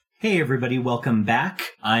Hey everybody, welcome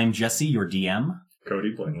back. I'm Jesse, your DM.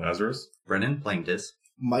 Cody playing Lazarus. Brennan playing Dis.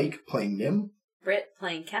 Mike playing Nim. Britt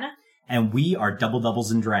playing Kenna. And we are Double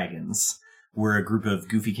Doubles and Dragons. We're a group of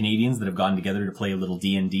goofy Canadians that have gotten together to play a little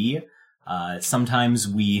D&D. Sometimes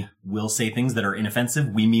we will say things that are inoffensive.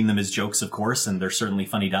 We mean them as jokes, of course, and they're certainly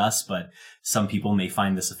funny to us, but some people may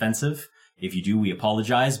find this offensive. If you do, we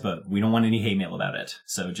apologize, but we don't want any hate mail about it.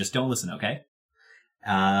 So just don't listen, okay?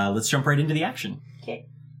 Let's jump right into the action. Okay.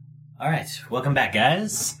 All right, welcome back,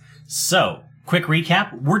 guys. So, quick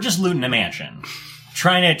recap. We're just looting a mansion.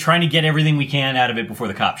 Trying to get everything we can out of it before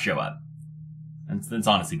the cops show up. That's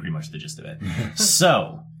honestly pretty much the gist of it.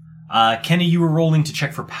 So, Kenny, you were rolling to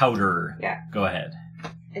check for powder. Yeah. Go ahead.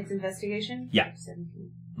 It's investigation? Yeah.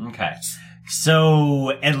 17. Okay.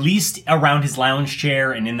 So, at least around his lounge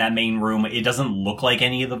chair and in that main room, it doesn't look like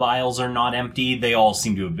any of the vials are not empty. They all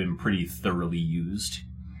seem to have been pretty thoroughly used.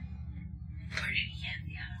 Where did he have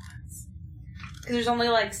the other ones? Because there's only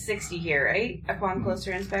like 60 here, right? Upon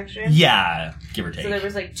closer inspection? Yeah, give or take. So there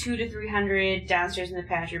was like 200 to 300 downstairs in the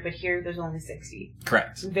pantry, but here there's only 60.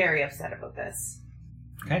 Correct. I'm very upset about this.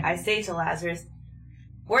 Okay. I say to Lazarus,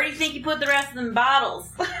 where do you think you put the rest of them bottles?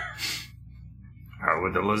 How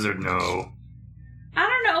would the lizard know? I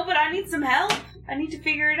don't know, but I need some help. I need to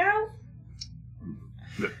figure it out.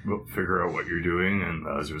 We'll figure out what you're doing, and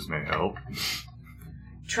Lazarus may help.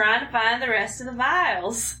 Trying to find the rest of the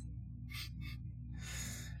vials.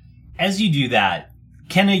 As you do that,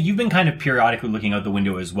 Kenna, you've been kind of periodically looking out the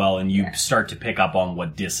window as well, and you start to pick up on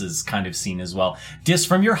what Dis has kind of seen as well. Dis,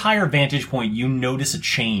 from your higher vantage point, you notice a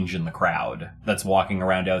change in the crowd that's walking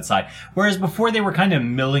around outside. Whereas before they were kind of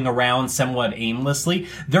milling around somewhat aimlessly,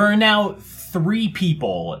 there are now 3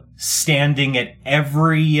 people standing at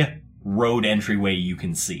every road entryway you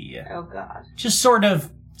can see. Oh, God. Just sort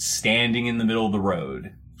of standing in the middle of the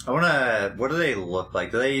road. What do they look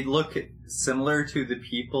like? Do they look similar to the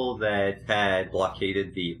people that had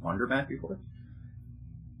blockaded the laundromat before?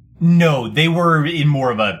 No, they were in more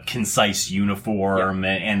of a concise uniform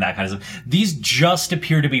and that kind of stuff. These just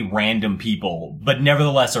appear to be random people, but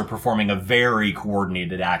nevertheless are performing a very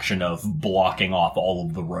coordinated action of blocking off all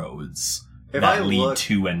of the roads that lead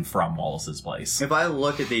to and from Wallace's place. If I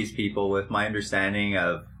look at these people with my understanding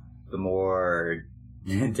of the more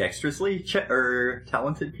dexterously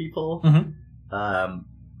talented people,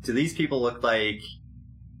 do these people look like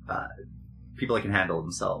people that can handle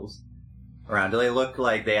themselves around? Do they look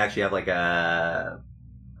like they actually have like I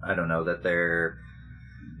don't know, that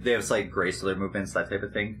they have slight grace to their movements, that type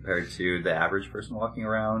of thing, compared to the average person walking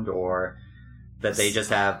around, or that they just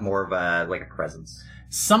have more of a presence?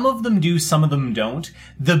 Some of them do, some of them don't.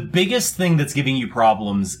 The biggest thing that's giving you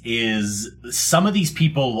problems is some of these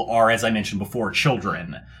people are, as I mentioned before,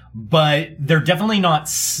 children. But they're definitely not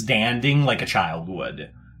standing like a child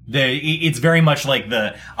would. It's very much like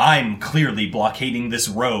I'm clearly blockading this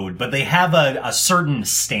road, but they have a certain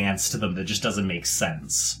stance to them that just doesn't make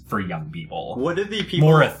sense for young people. What did the people...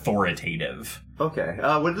 More authoritative. Okay.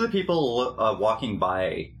 What do the people walking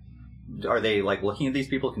by... Are they, looking at these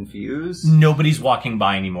people confused? Nobody's walking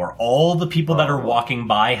by anymore. All the people that are walking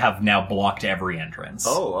by have now blocked every entrance.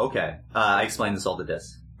 Oh, okay. I explained this all to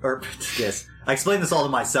Dis. Or, Dis. I explained this all to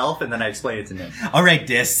myself, and then I explained it to Nim. All right,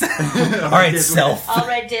 Dis. All right, self. All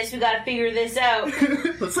right, Dis, we gotta figure this out.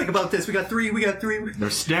 Let's think about this. We got three. They're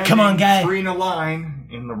standing Come on, guy. 3 in a line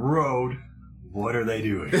in the road. What are they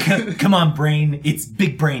doing? Come on, brain. It's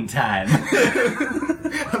big brain time.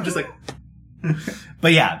 I'm just like...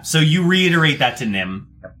 But yeah, so you reiterate that to Nim.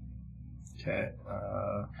 Okay.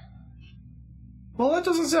 Well, that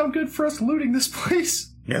doesn't sound good for us looting this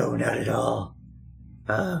place. No, not at all.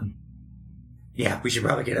 Yeah, we should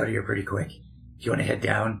probably get out of here pretty quick. Do you want to head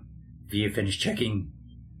down? Have you finished checking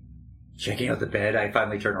out the bed? I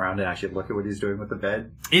finally turn around and actually look at what he's doing with the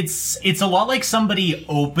bed. It's a lot like somebody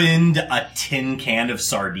opened a tin can of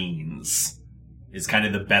sardines, is kind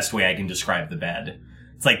of the best way I can describe the bed.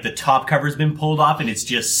 It's like the top cover's been pulled off and it's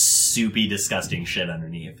just soupy, disgusting shit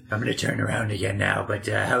underneath. I'm gonna turn around again now, but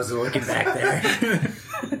how's it looking back there?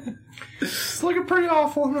 It's looking pretty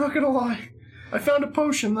awful, I'm not gonna lie. I found a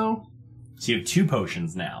potion, though. So you have 2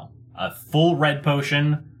 potions now. A full red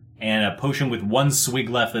potion and a potion with 1 swig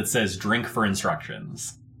left that says drink for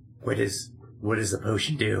instructions. What does the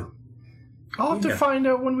potion do? I'll have to find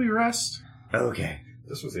out when we rest. Okay.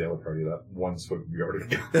 This was the other party, that one swig we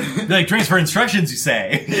already got. Like, drinks for instructions, you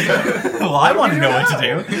say? Well, I want to know what to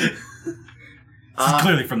do. This is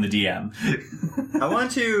clearly from the DM. I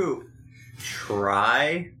want to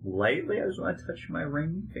try lightly. I just want to touch my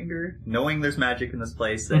ring finger, knowing there's magic in this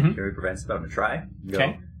place that prevents it. But I'm gonna try.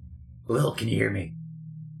 Okay. Lil, can you hear me?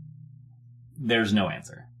 There's no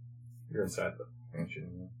answer. You're inside the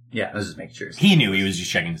mansion. Yeah, I was just making sure. He knew. He was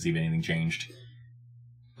just checking to see if anything changed.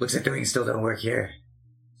 Looks like the rings still don't work here.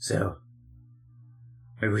 So,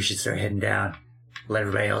 maybe we should start heading down. Let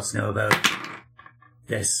everybody else know about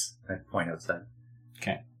this. I point outside.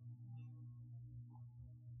 Okay.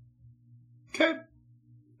 Okay.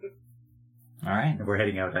 All right. If we're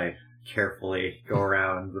heading out, I carefully go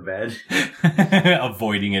around the bed.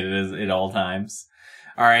 Avoiding it at all times.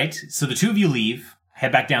 All right. So the two of you leave,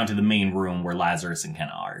 head back down to the main room where Lazarus and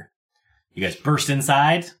Kenna are. You guys burst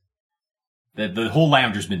inside. The whole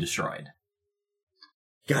lounger's been destroyed.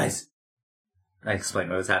 Guys, I explained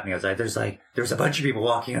what was happening outside. There's a bunch of people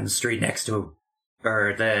walking on the street next to,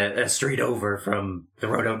 or the street over from the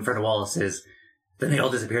road out in front of Wallace's. Then they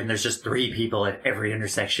all disappeared, and there's just 3 people at every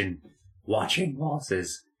intersection watching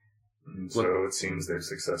Wallace's. So it seems they've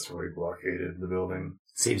successfully blockaded the building.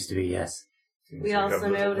 Seems to be, yes. Seems We like also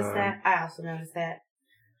have little noticed time. that. I also noticed that.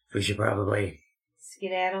 We should probably,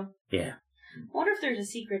 Skedaddle. yeah. I wonder if there's a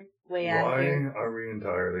secret way out of Why here. are we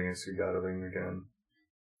entirely skedaddling again?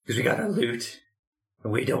 Because we got our loot,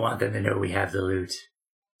 and we don't want them to know we have the loot,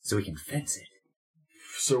 so we can fence it.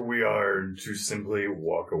 So we are to simply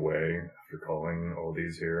walk away after calling all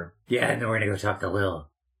these here? Yeah, and then we're gonna go talk to Lil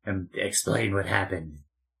and explain what happened.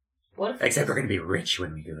 What if Except we're gonna be rich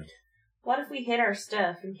when we do it. What if we hid our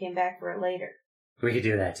stuff and came back for it later? We could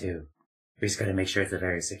do that too. We just gotta make sure it's a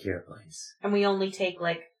very secure place. And we only take,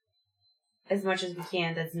 like, as much as we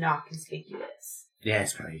can that's not conspicuous. Yeah,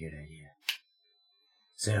 it's probably a good idea.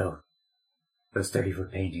 So, those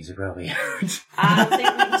 30-foot paintings are probably out. I don't think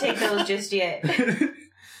we can take those just yet.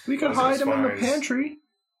 We could Those hide are them in the spies. pantry.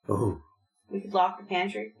 Oh, We could lock the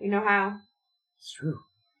pantry. We know how. it's true.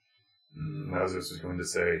 Lazarus was going to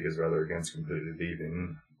say he's rather against completely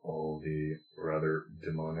leaving all the rather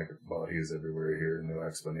demonic bodies everywhere here. No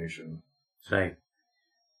explanation. It's like...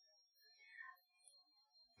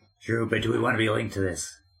 True, but do we want to be linked to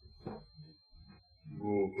this?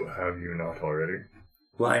 Well, have you not already?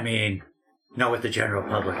 Well, I mean, not with the general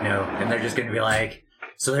public, no. And they're just gonna be like,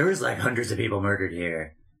 so there was like hundreds of people murdered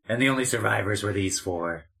here, and the only survivors were these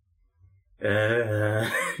 4.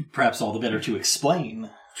 Perhaps all the better to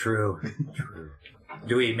explain. True.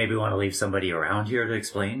 Do we maybe want to leave somebody around here to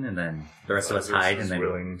explain, and then the rest of us hide, and is then...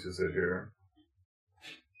 willing to sit here.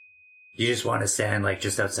 You just want to stand, like,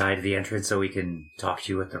 just outside of the entrance so we can talk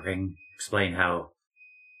to you with the ring, explain how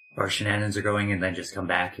our shenanigans are going, and then just come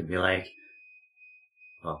back and be like,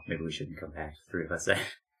 well, maybe we shouldn't come back, 3 of us then.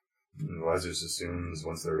 Lazarus assumes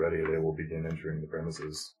once they're ready, they will begin entering the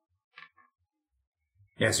premises.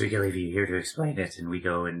 Yeah, so we can leave you here to explain it, and we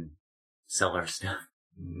go and sell our stuff.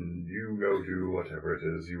 You go do whatever it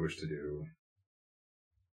is you wish to do.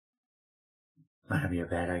 Might not be a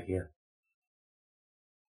bad idea.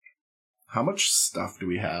 How much stuff do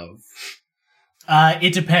we have?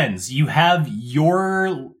 It depends. You have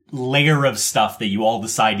your layer of stuff that you all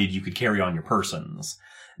decided you could carry on your persons.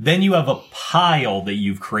 Then you have a pile that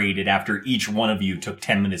you've created after each one of you took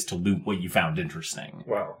 10 minutes to loot what you found interesting.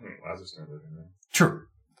 Well, Lazarus never lived in there. True.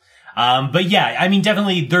 But yeah, I mean,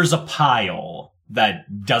 definitely there's a pile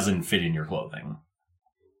that doesn't fit in your clothing.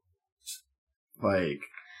 Like,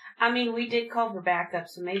 I mean, we did call for backup,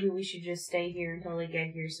 so maybe we should just stay here until they get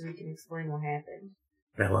here so we can explain what happened.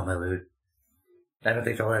 But I want my loot. I don't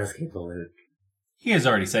think they'll let us keep the loot. You guys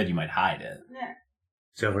already said you might hide it. Yeah.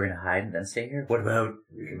 So we're gonna hide and then stay here? What about...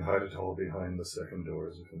 We can hide it all behind the second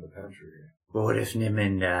doors within the pantry. Well, what if Nim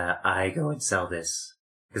and I go and sell this?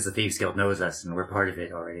 Because the Thieves Guild knows us and we're part of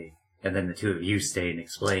it already. And then the 2 of you stay and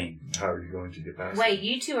explain. How are you going to get past Wait,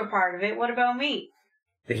 you 2 are part of it. What about me?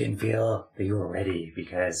 They didn't feel that you were ready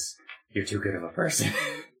because you're too good of a person.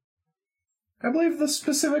 I believe the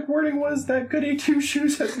specific wording was that Goody Two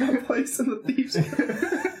Shoes has no place in the Thieves Guild.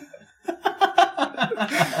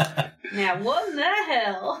 Now, what in the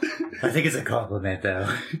hell? I think it's a compliment,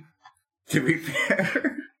 though. To be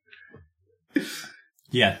fair.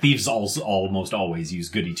 Yeah, thieves almost always use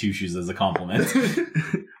goody two-shoes as a compliment.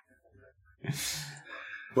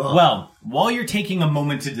 Well, while you're taking a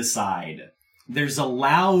moment to decide, there's a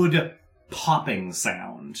loud popping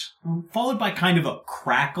sound, followed by kind of a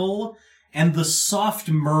crackle, and the soft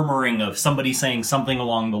murmuring of somebody saying something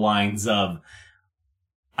along the lines of,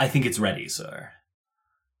 "I think it's ready, sir."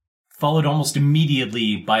 Followed almost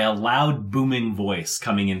immediately by a loud booming voice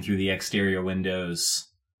coming in through the exterior windows.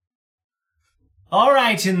 "All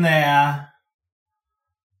right in there.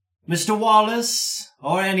 Mr. Wallace,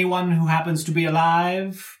 or anyone who happens to be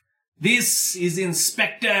alive, this is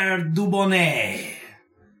Inspector Dubonnet.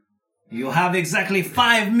 You have exactly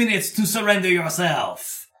 5 minutes to surrender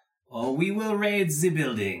yourself, or we will raid the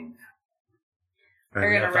building."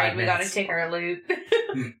 We're gonna raid. We gotta take our loot.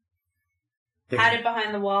 Hide it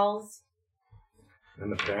behind the walls. In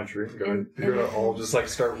the pantry. You're gonna all just like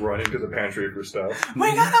start running to the pantry for stuff.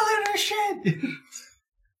 We gotta loot our shit!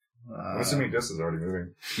 I'm assuming Dis is already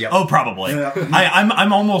moving. Yep. Oh, probably. Yeah.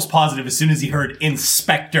 I'm almost positive as soon as he heard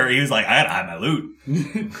Inspector, he was like, I gotta hide my loot.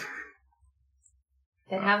 Then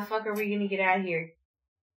how the fuck are we gonna get out of here?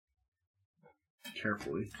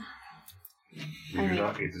 Carefully. We do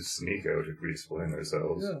not need to sneak out if we explain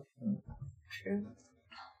ourselves. Yeah. True.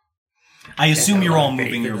 I assume you're all faith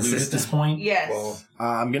moving in your the loot at system. this point? Yes. Well,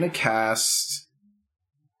 I'm gonna cast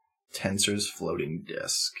Tensor's floating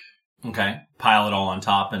disc. Okay. Pile it all on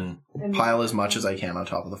top and... Pile as much as I can on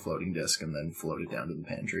top of the floating disc and then float it down to the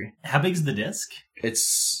pantry. How big's the disc?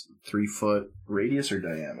 It's 3-foot radius or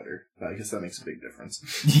diameter. I guess that makes a big difference.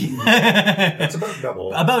 that's about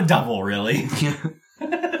double. About double, really.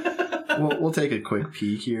 We'll take a quick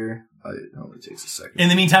peek here. It only takes a second. In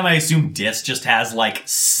the meantime, I assume Dis just has, like,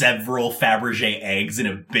 several Fabergé eggs in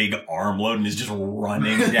a big armload and is just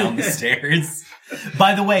running down the stairs.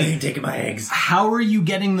 By the way, taking my eggs. how are you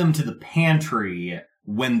getting them to the pantry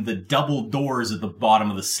when the double doors at the bottom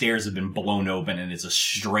of the stairs have been blown open and it's a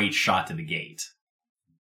straight shot to the gate?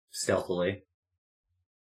 Stealthily.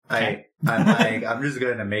 Okay. I'm just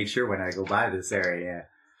going to make sure when I go by this area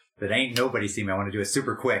that ain't nobody see me. I want to do it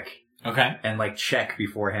super quick Okay. and like check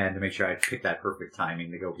beforehand to make sure I pick that perfect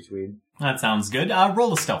timing to go between. That sounds good.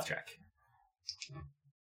 Roll a stealth check.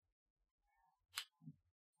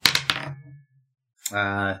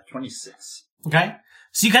 26. Okay.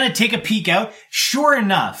 So you kind of take a peek out. Sure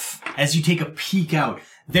enough, as you take a peek out,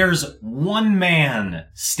 there's one man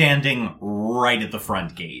standing right at the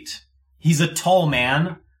front gate. He's a tall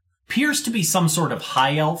man, appears to be some sort of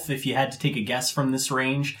high elf if you had to take a guess from this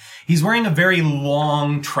range. He's wearing a very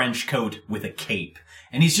long trench coat with a cape,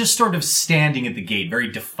 and he's just sort of standing at the gate very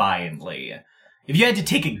defiantly. If you had to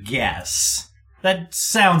take a guess, that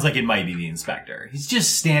sounds like it might be the inspector. He's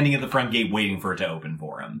just standing at the front gate waiting for it to open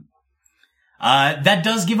for him. That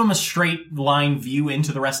does give him a straight line view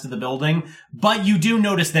into the rest of the building, but you do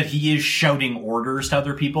notice that he is shouting orders to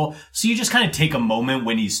other people, so you just kind of take a moment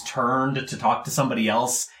when he's turned to talk to somebody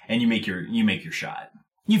else, and you make your shot.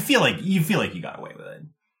 You feel like you got away with it.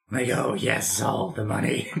 I go, yes, all the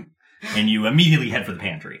money. And you immediately head for the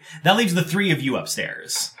pantry. That leaves the three of you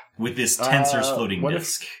upstairs with this Tensor's floating what if-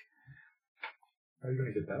 disc. How are you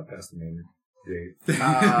going to get that past the main gate?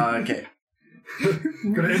 Okay.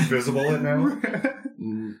 Gonna invisible it now?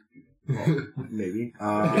 Well, maybe.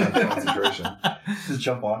 Concentration. Just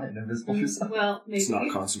jump on it and invisible yourself. Well, maybe. It's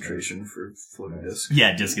not concentration for floating disc.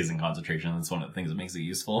 Yeah, disc isn't concentration. That's one of the things that makes it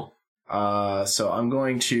useful. So I'm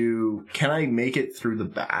going to... Can I make it through the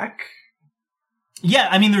back? Yeah,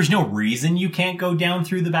 I mean, there's no reason you can't go down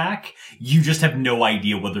through the back. You just have no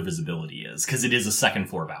idea what their visibility is, because it is a second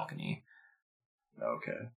floor balcony.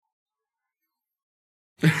 Okay.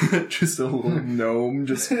 Just a little gnome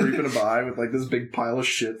just creeping by with like this big pile of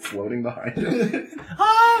shit floating behind him.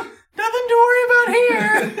 Ah, nothing to worry about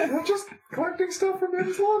here. I'm just collecting stuff from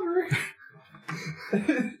Ben's laundry.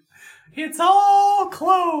 It's all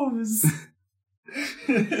clothes.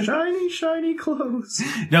 Shiny, shiny clothes.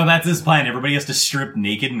 No, that's his plan. Everybody has to strip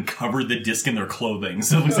naked and cover the disc in their clothing,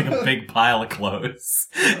 so it looks like a big pile of clothes.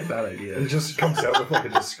 Not a bad He idea. just comes out with like a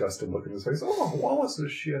disgusted look in his face. Oh,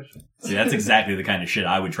 Wallace's shit. See, that's exactly the kind of shit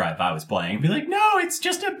I would try if I was playing. Be like, no, it's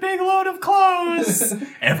just a big load of clothes.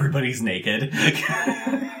 Everybody's naked.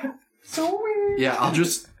 So weird. Yeah, I'll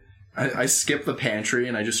just... I skip the pantry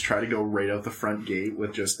and I just try to go right out the front gate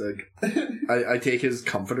with just like... I take his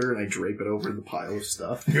comforter and I drape it over the pile of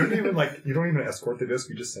stuff. You don't even escort the disc,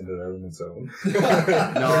 you just send it out on its own.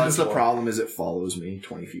 No, that's the problem is it follows me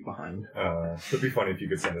 20 feet behind. It'd be funny if you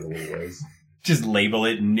could send it a little ways. Just label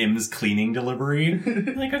it Nim's cleaning delivery.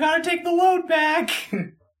 Like, I gotta take the load back.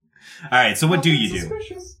 Alright, so what do you do?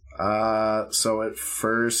 So at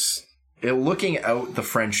first... looking out the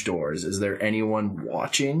French doors, is there anyone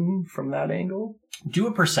watching from that angle? Do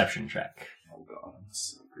a perception check. Oh god, I'm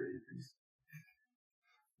so great.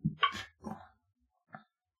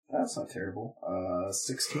 That's not terrible.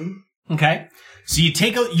 16? Okay. So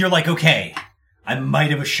you're like, okay, I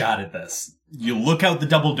might have a shot at this. You look out the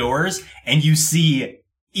double doors and you see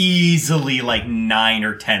easily like 9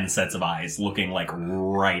 or 10 sets of eyes looking like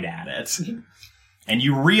right at it. And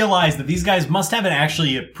you realize that these guys must have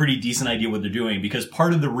actually a pretty decent idea what they're doing, because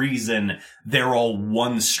part of the reason they're all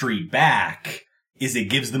one street back is it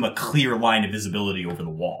gives them a clear line of visibility over the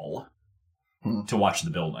wall to watch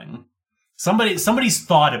the building. Somebody's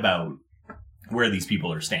thought about where these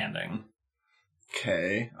people are standing.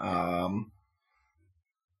 Okay,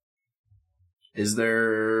 Is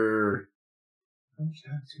there...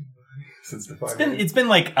 Since the fire. It's been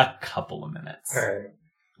like a couple of minutes. All right.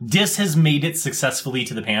 Dis has made it successfully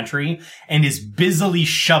to the pantry and is busily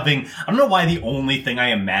shoving. I don't know why the only thing I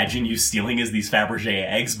imagine you stealing is these Fabergé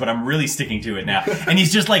eggs, but I'm really sticking to it now. And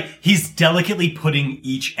he's just like, he's delicately putting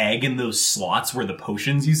each egg in those slots where the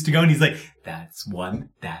potions used to go. And he's like, that's 1,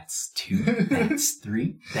 that's 2, that's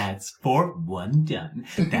 3, that's 4, 1 done.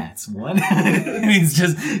 That's 1. And he's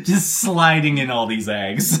just sliding in all these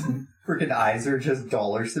eggs. Freaking eyes are just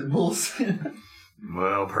dollar symbols.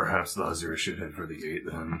 Well, perhaps Lazarus should head for the gate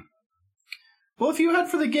then. Well, if you head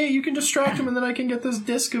for the gate, you can distract him, and then I can get this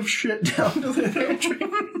disc of shit down to the pantry.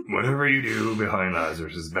 Whatever you do behind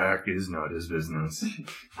Lazarus's back is not his business.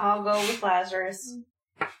 I'll go with Lazarus.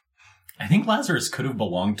 I think Lazarus could have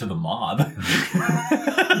belonged to the mob.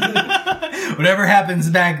 Whatever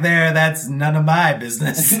happens back there, that's none of my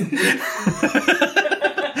business.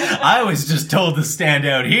 I was just told to stand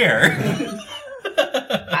out here.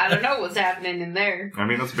 I don't know what's happening in there. I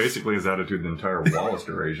mean, that's basically his attitude the entire Wallace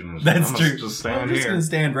duration. That's I'm true. Just stand I'm just here. going to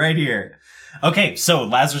stand right here. Okay, so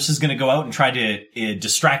Lazarus is going to go out and try to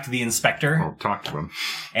distract the inspector. I'll talk to him.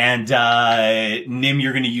 And Nim,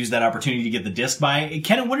 you're going to use that opportunity to get the disc by.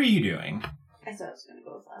 Kenna, what are you doing? I thought I was going to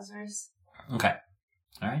go with Lazarus. Okay.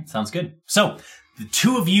 All right, sounds good. So, the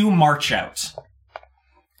two of you march out.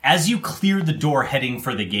 As you clear the door heading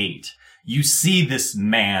for the gate, you see this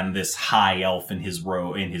man, this high elf in his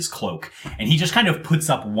cloak, and he just kind of puts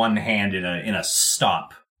up one hand in a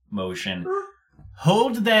stop motion.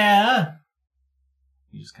 Hold there.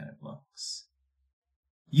 He just kind of looks.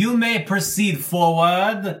 You may proceed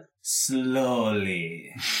forward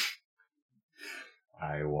slowly.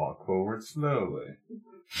 I walk forward slowly.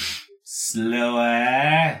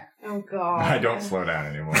 Slower. Oh, God. I don't slow down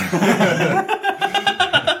anymore.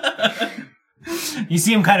 You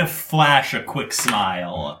see him kind of flash a quick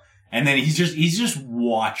smile, and then he's just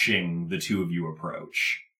watching the two of you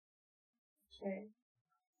approach. Okay.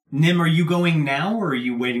 Nim, are you going now, or are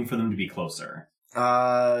you waiting for them to be closer?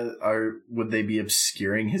 Would they be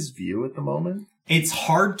obscuring his view at the moment? It's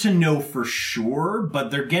hard to know for sure,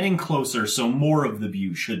 but they're getting closer, so more of the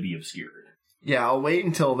view should be obscured. Yeah, I'll wait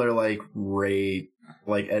until they're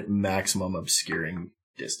at maximum obscuring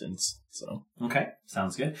distance. So Okay,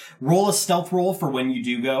 sounds good. Roll a stealth roll for when you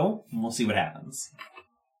do go, and we'll see what happens.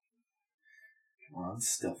 Come on,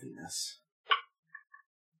 stealthiness.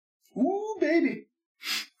 Ooh, baby.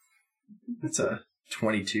 it's a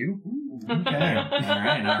 22. Okay,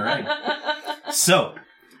 all right. So,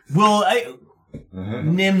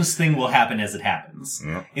 Nim's thing will happen as it happens.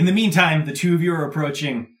 Yeah. In the meantime, the two of you are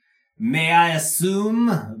approaching. May I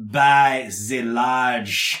assume by the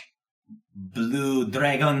large blue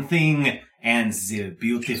dragon thing and the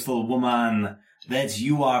beautiful woman that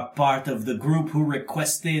you are part of the group who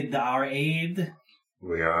requested our aid?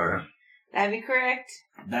 We are. That'd be correct.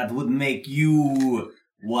 That would make you,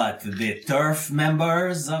 the turf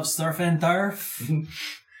members of Surf and Turf?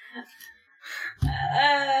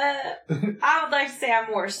 I would like to say I'm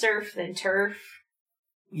more surf than turf.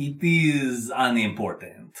 It is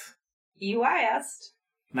unimportant. You asked.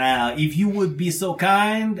 Now, if you would be so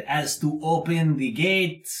kind as to open the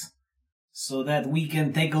gate so that we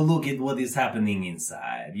can take a look at what is happening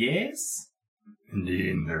inside, yes?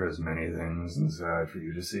 Indeed, there is many things inside for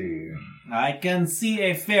you to see. I can see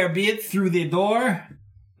a fair bit through the door.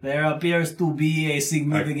 There appears to be a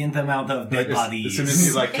significant amount of dead bodies. As soon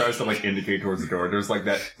as he tries to indicate towards the door, there's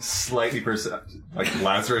that slightly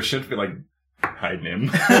Lazarus should be hiding him.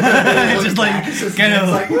 Just kind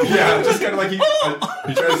of yeah, just kind of he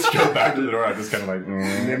tries to go back to the door. I just kind of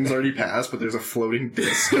Nim's already passed, but there's a floating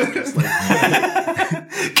disc. Just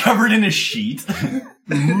covered in a sheet.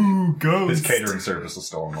 Ooh, ghost. His catering service is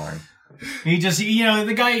still online. He just,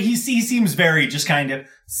 the guy, he seems very just kind of,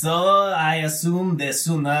 so I assume the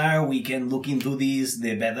sooner we can look into these,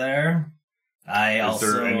 the better. Is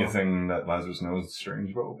there anything that Lazarus knows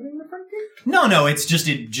strange about opening the front gate? No, it's just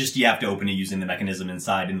you have to open it using the mechanism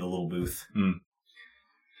inside in the little booth.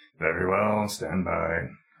 Very well, stand by.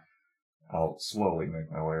 I'll slowly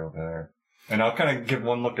make my way over there. And I'll kind of give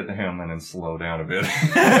one look at him and then slow down a bit.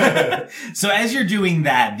 So as you're doing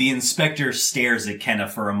that, the inspector stares at Kenna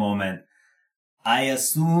for a moment. I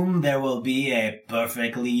assume there will be a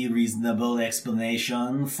perfectly reasonable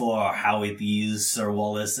explanation for how it is Sir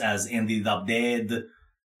Wallace has ended up dead.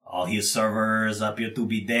 All his servers appear to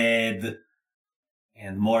be dead.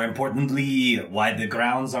 And more importantly, why the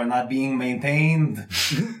grounds are not being maintained.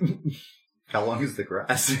 How long is the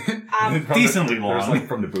grass? Decently There's long. like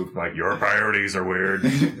from the booth, like, your priorities are weird.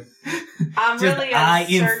 I'm really I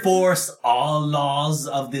uncertain. enforce all laws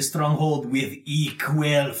of the stronghold with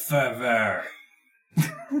equal fervor.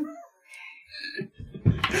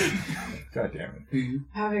 God damn it.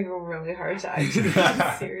 Having a really hard time taking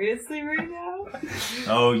it seriously right now.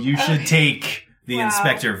 Oh, you should take the Wow.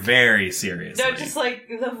 inspector very seriously. No, just like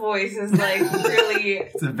the voice is like really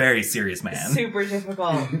It's a very serious man. super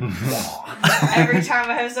difficult. Every time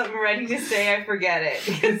I have something ready to say, I forget it.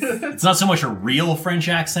 It's not so much a real French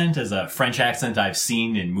accent as a French accent I've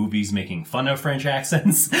seen in movies making fun of French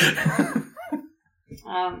accents.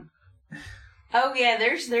 Oh yeah,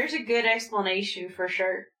 there's a good explanation for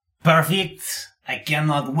sure. Perfect. I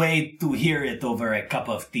cannot wait to hear it over a cup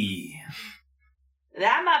of tea.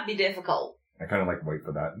 That might be difficult. I kind of like wait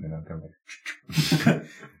for that, and then I'm kind of like,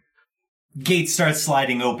 Gate starts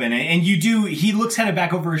sliding open, and you do, he looks kind of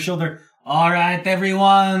back over his shoulder. All right,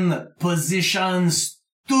 everyone, positions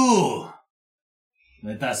 2.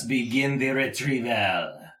 Let us begin the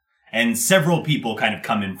retrieval. And several people kind of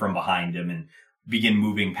come in from behind him and begin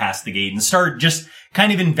moving past the gate and start just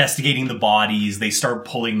kind of investigating the bodies. They start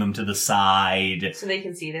pulling them to the side. So they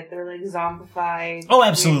can see that they're like zombified. Oh,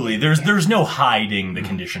 absolutely. There's no hiding the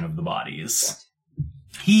condition of the bodies.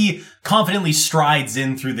 He confidently strides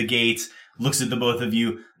in through the gate, looks at the both of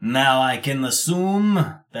you. Now I can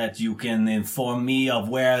assume that you can inform me of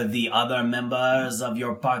where the other members of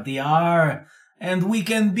your party are, and we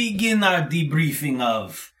can begin our debriefing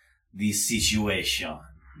of the situation.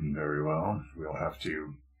 very well. We'll have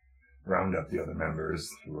to round up the other members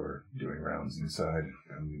who are doing rounds inside.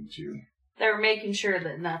 And need to... They were making sure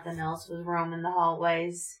that nothing else was roaming the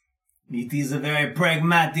hallways. It is a very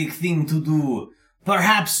pragmatic thing to do.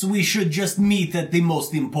 Perhaps we should just meet at the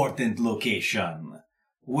most important location.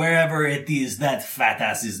 Wherever it is that fat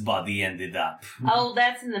ass's body ended up. Oh,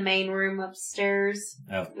 that's in the main room upstairs.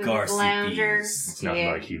 Of With course the it lounger. is. It's not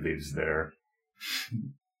Yeah. like he lives there.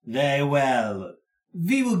 Very well.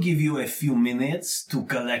 We will give you a few minutes to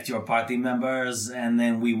collect your party members, and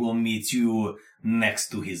then we will meet you next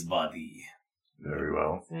to his body. Very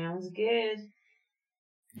well. Sounds good.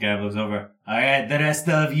 Guy looks over. Alright, the rest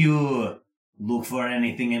of you, look for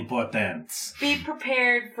anything important. Be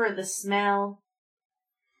prepared for the smell.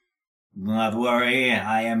 Do not worry,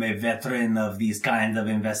 I am a veteran of these kind of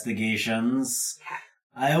investigations.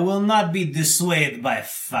 I will not be dissuaded by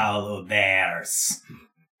foul odors.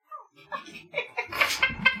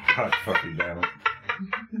 God fucking damn it.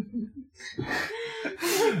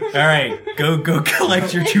 Alright, go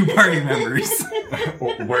collect your 2 party members.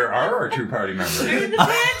 Where are our 2 party members? Through the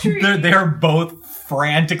pantry. They're both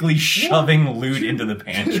frantically shoving loot into the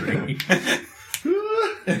pantry.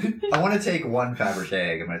 I want to take one Fabergé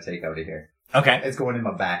egg I'm going to take out of here. Okay, It's going in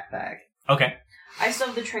my backpack. okay. I still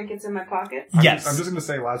have the trinkets in my pocket. Yes. I'm just going to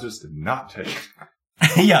say Lazarus did not take.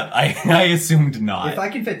 Yeah, I assumed not. If I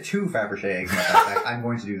can fit 2 Fabergé eggs in my backpack, I'm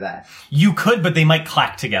going to do that. You could, but they might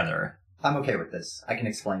clack together. I'm okay with this. I can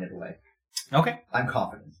explain it away. Okay. I'm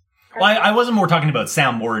confident. Well, I wasn't more talking about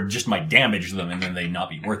sound, more just might damage them and then they not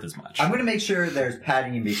be worth as much. I'm going to make sure there's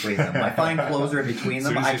padding in between them. My fine clothes are in between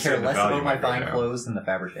them. Soon as I you care say the less value about my might go fine down. clothes than the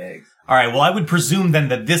Fabergé eggs. Alright, well I would presume then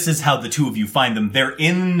that this is how the 2 of you find them. They're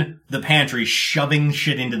in the pantry shoving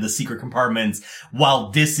shit into the secret compartments while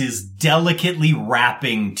Dis is delicately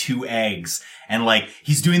wrapping 2 eggs. And like,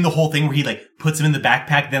 he's doing the whole thing where he like puts them in the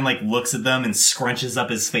backpack, then like looks at them and scrunches up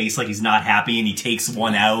his face like he's not happy, and he takes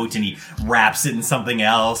one out and he wraps it in something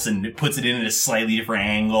else and puts it in at a slightly different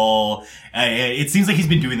angle. It seems like he's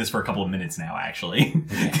been doing this for a couple of minutes now, actually.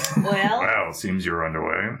 Well, Well, seems you're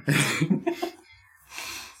underway.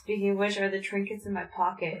 speaking of which, are the trinkets in my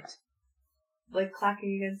pocket like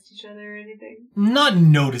clacking against each other or anything? Not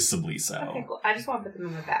noticeably so. Okay, cool. I just want to put them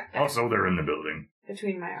in my backpack Also, they're in the building.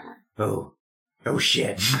 between my armor. Oh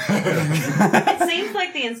shit. It seems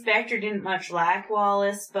like the inspector didn't much like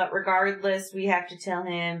Wallace, but regardless, we have to tell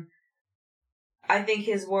him. I think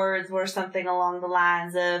his words were something along the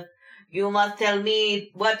lines of, "You must tell me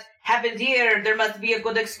what happened here. There must be a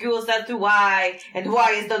good excuse as to why, and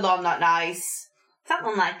why is the law not nice?"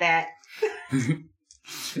 Something like that.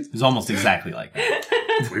 It was almost exactly like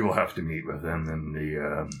that. We will have to meet with them in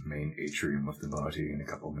the main atrium of the body in a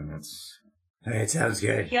couple minutes. It sounds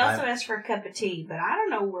good. He also asked for a cup of tea, but I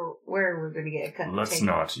don't know where we're going to get a cup of Let's tea.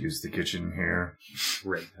 not use the kitchen here.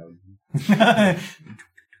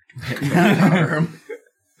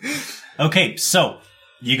 Okay, so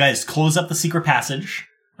you guys close up the secret passage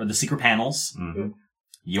or the secret panels. Mm-hmm.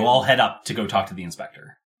 You all head up to go talk to the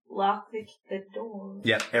inspector. Lock the door.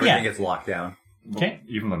 Yep, everything Yeah. gets locked down. Okay.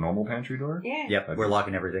 Even the normal pantry door? Yeah. Yep, we're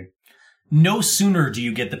locking everything. No sooner do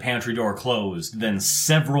you get the pantry door closed than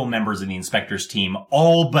several members of the inspector's team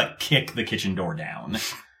all but kick the kitchen door down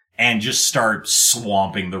and just start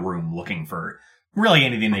swamping the room looking for really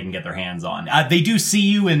anything they can get their hands on. They do see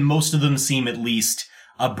you, and most of them seem at least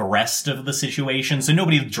abreast of the situation, so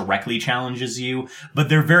nobody directly challenges you, but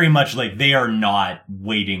they're very much like they are not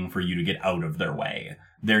waiting for you to get out of their way.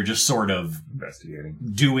 They're just sort of Investigating.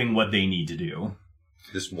 doing what they need to do.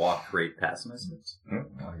 Just walk right past us. Yeah,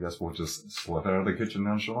 I guess we'll just slip out of the kitchen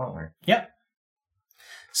nonchalantly. Yep.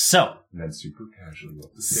 So, And then super casually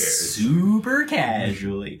up the stairs. super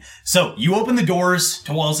casually. So, you open the doors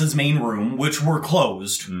to Wallace's main room, which were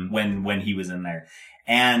closed when he was in there.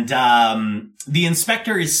 And the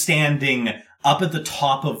inspector is standing up at the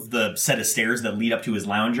top of the set of stairs that lead up to his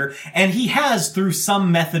lounger, and he has, through some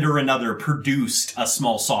method or another, produced a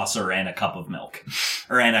small saucer and a cup of milk,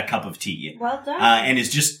 and a cup of tea. Well done. And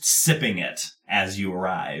is just sipping it as you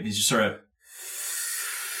arrive. He's just sort of,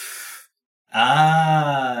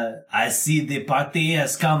 I see the party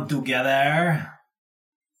has come together.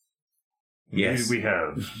 Yes. We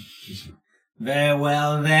have. Very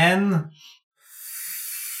well then.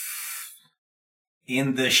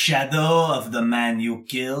 In the shadow of the man you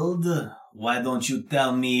killed, why don't you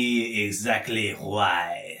tell me exactly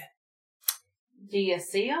why? Do you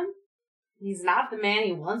see him? He's not the man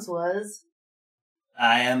he once was.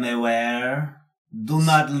 I am aware. Do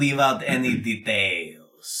not leave out any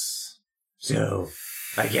details. So,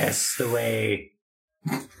 I guess the way...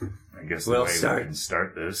 I guess the We'll way start. we can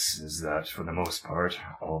start this is that, for the most part,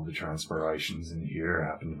 all of the transpirations in here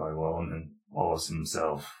happened by Wallace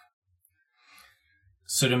himself.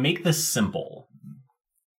 So to make this simple,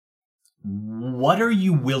 what are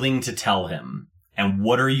you willing to tell him? And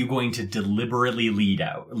what are you going to deliberately leave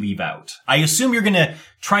out? I assume you're going to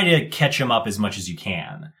try to catch him up as much as you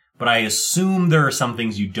can, but I assume there are some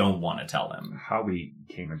things you don't want to tell him. How we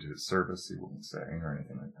came into his service, he wouldn't say, or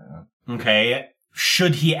anything like that. Okay.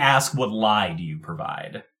 Should he ask, what lie do you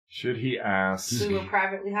provide? Should he ask? We were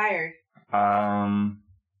privately hired.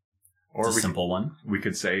 Or It's a simple one. we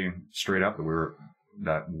could say straight up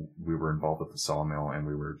that we were involved with the sawmill and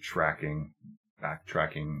we were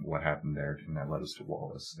backtracking what happened there, and that led us to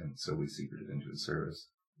Wallace, and so we secreted into his service.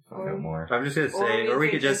 Find out more. I'm just gonna say, or we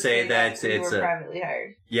could just say that we it's were a... privately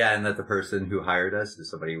hired. Yeah, and that the person who hired us is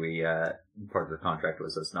somebody we, part of the contract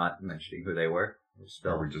was us not mentioning who they were.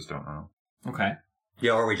 Or we just don't know. Okay.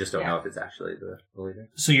 Yeah, or we just don't Yeah. know if it's actually the leader.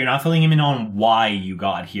 So you're not filling him in on why you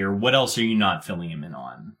got here. What else are you not filling him in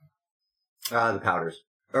on? The powders.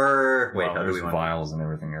 Wait, Well, how do there's we want vials and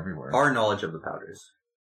everything everywhere. our knowledge of the powders?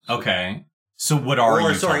 Okay. So what are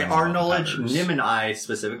you sorry, telling our him about the knowledge, powders? Nim and I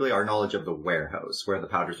specifically, our knowledge of the warehouse where the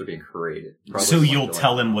powders are being created. Probably So something you'll like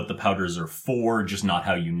tell that. him what the powders are for, just not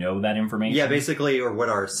how you know that information? Yeah, basically, or what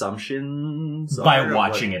our assumptions By are of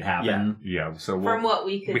watching what- it happen. Yeah, so From what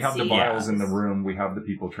we could we have see. the vials yes. in the room, we have the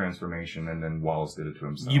people transformation, and then Wallace did it to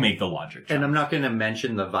himself. You make the logic And check. I'm not going to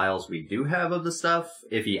mention the vials we do have of the stuff.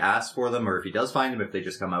 If he asks for them, or if he does find them, if they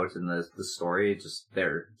just come out in the story, just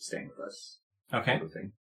they're staying with us. Okay. Sort of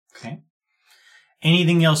thing. Okay.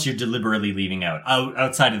 Anything else you're deliberately leaving out?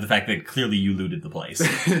 Outside of the fact that clearly you looted the place.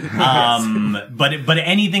 But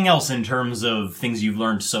anything else in terms of things you've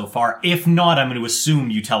learned so far? If not, I'm going to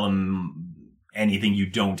assume you tell him anything you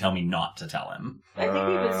don't tell me not to tell him. I think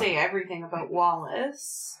we would say everything about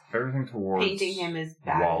Wallace. Everything towards Painting him as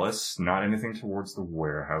bad. Wallace, not anything towards the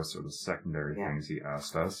warehouse or the secondary Yeah. things he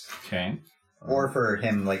asked us. Okay. Or for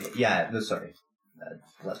him, like, yeah, no, sorry. That's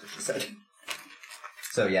what she said.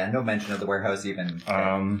 So, yeah, no mention of the warehouse even.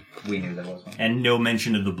 We knew there was one. And no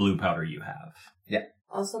mention of the blue powder you have.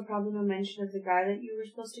 Also, probably no mention of the guy that you were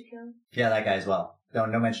supposed to kill. Yeah, that guy as well. No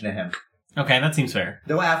mention of him. Okay, that seems fair.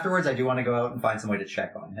 Though afterwards, I do want to go out and find some way to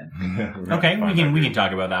check on him. Okay, we Fine, can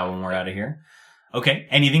talk about that when we're out of here. Okay,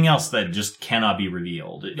 anything else that just cannot be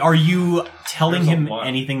revealed? Are you telling There's a him lot.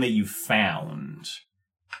 anything that you found?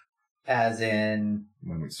 As in,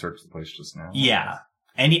 When we searched the place just now. Yeah.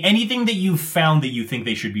 Anything that you found that you think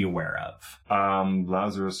they should be aware of?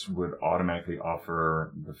 Lazarus would automatically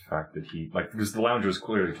offer the fact that because the lounger is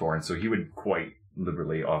clearly torn, so he would quite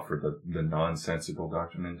liberally offer the nonsensical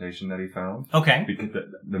documentation that he found. Okay. Because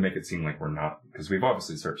to make it seem like we're not, because we've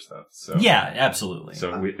obviously searched stuff. So Yeah, absolutely.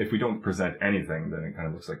 So if we don't present anything, then it kind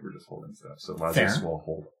of looks like we're just holding stuff. So Lazarus Fair.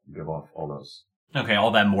 will give off all those. Okay,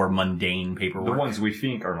 all that more mundane The paperwork. ones we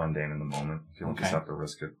think are mundane in the moment. You'll just Okay. have to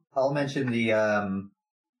risk it. I'll mention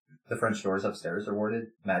the French doors upstairs are warded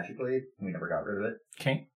magically. We never got rid of it.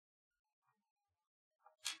 Okay.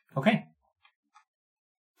 Okay.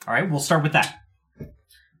 All right, we'll start with that.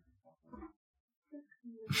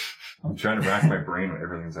 I'm trying to rack my brain when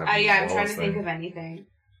everything's happening. I'm trying to think of anything.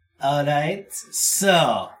 Alright,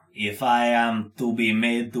 so, if I am to be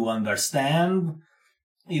made to understand,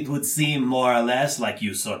 it would seem more or less like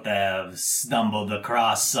you sort of stumbled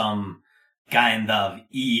across some kind of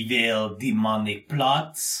evil, demonic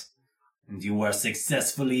plots, and you were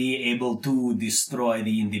successfully able to destroy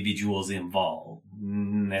the individuals involved.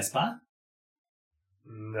 N'est-ce pas?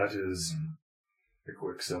 That is a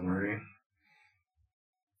quick summary.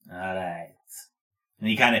 Alright.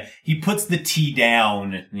 And he puts the tea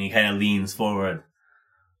down, and he kind of leans forward.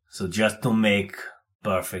 So just to make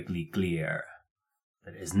perfectly clear,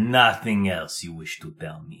 there is nothing else you wish to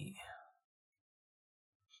tell me.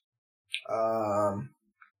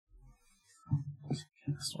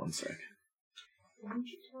 Just one sec. Didn't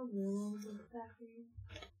you tell Will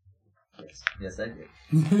that? Yes, I did.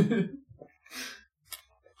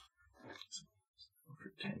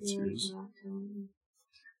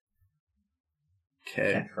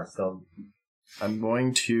 Okay. Can't trust all. I'm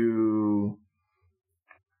going to...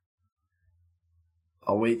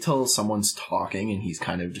 I'll wait till someone's talking and he's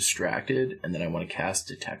kind of distracted, and then I want to cast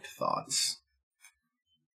Detect Thoughts.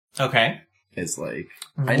 Okay. It's like...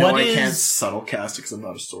 I know I can't subtle cast it because I'm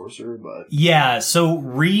not a sorcerer, but... Yeah, so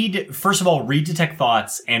first of all, read Detect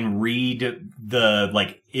Thoughts and read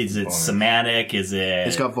the, is it somatic? Is it...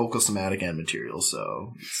 It's got vocal, somatic, and material,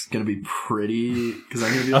 so it's going to be pretty... Because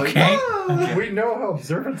I'm going to be like, okay. Okay. We know how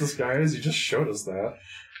observant this guy is. You just showed us that.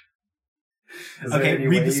 Okay,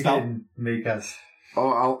 read the spell. Make us...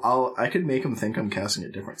 Oh, I could make him think I'm casting a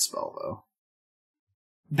different spell, though.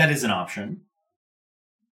 That is an option.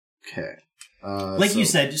 Okay. You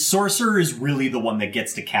said, Sorcerer is really the one that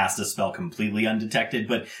gets to cast a spell completely undetected,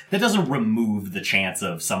 but that doesn't remove the chance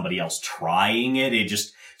of somebody else trying it.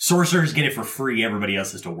 Sorcerers get it for free, everybody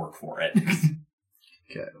else has to work for it.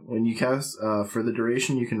 Okay. When you cast, for the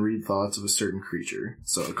duration, you can read thoughts of a certain creature,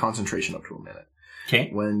 so concentration up to a minute.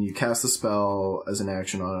 Okay. When you cast the spell as an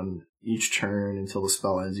action on each turn until the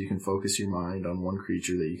spell ends, you can focus your mind on one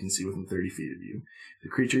creature that you can see within 30 feet of you. The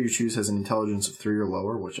creature you choose has an intelligence of 3 or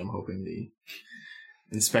lower, which I'm hoping the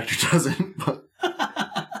inspector doesn't, but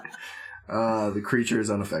the creature is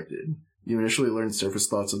unaffected. You initially learn surface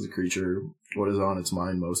thoughts of the creature, what is on its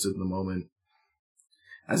mind most at the moment.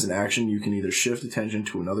 As an action, you can either shift attention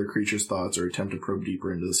to another creature's thoughts or attempt to probe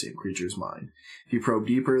deeper into the same creature's mind. If you probe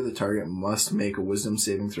deeper, the target must make a wisdom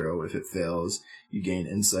saving throw. If it fails, you gain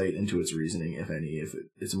insight into its reasoning, if any, if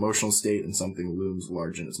its emotional state and something looms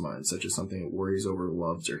large in its mind, such as something it worries over,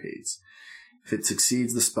 loves, or hates. If it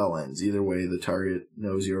succeeds, the spell ends. Either way, the target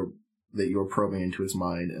knows that you're probing into its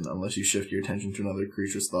mind, and unless you shift your attention to another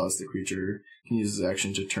creature's thoughts, the creature can use its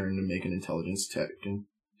action to turn and make an intelligence check.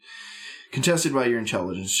 Contested by your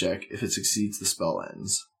intelligence check. If it succeeds, the spell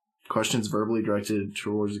ends. Questions verbally directed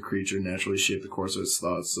towards the creature naturally shape the course of its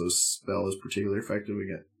thoughts, so the spell is particularly effective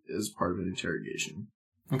as part of an interrogation.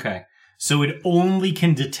 Okay. So it only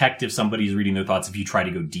can detect if somebody's reading their thoughts if you try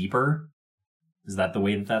to go deeper? Is that the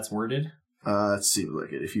way that that's worded? It seems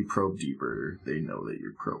like it. If you probe deeper, they know that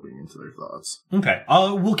you're probing into their thoughts. Okay.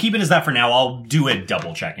 We'll keep it as that for now. I'll do a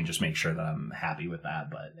double check and just make sure that I'm happy with that,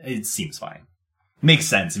 but it seems fine. Makes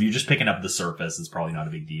sense. If you're just picking up the surface, it's probably not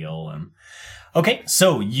a big deal. Okay,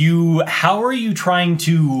 so how are you trying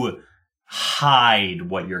to hide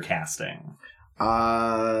what you're casting?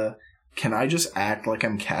 Can I just act like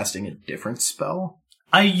I'm casting a different spell?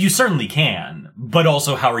 You certainly can, but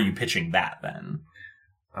also how are you pitching that then?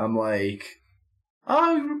 I'm like, we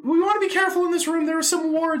want to be careful in this room. There are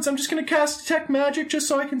some wards. I'm just going to cast Detect Magic just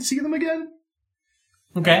so I can see them again.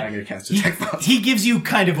 Okay. I'm going to cast Detect Thoughts. He gives you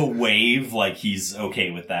kind of a wave, like he's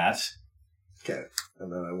okay with that. Okay.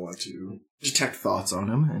 And then I want to Detect Thoughts on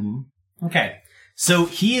him. And okay. So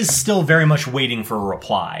he is still very much waiting for a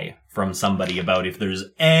reply from somebody about if there's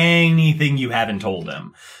anything you haven't told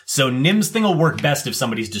him. So Nim's thing will work best if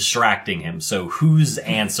somebody's distracting him. So who's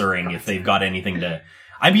answering if they've got anything to...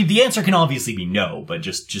 I mean, the answer can obviously be no, but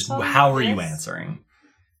just how are you answering?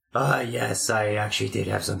 Yes, I actually did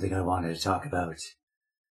have something I wanted to talk about.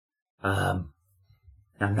 I'm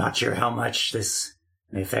not sure how much this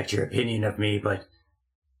may affect your opinion of me, but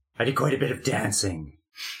I did quite a bit of dancing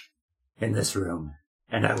in this room,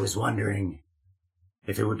 and I was wondering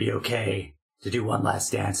if it would be okay to do one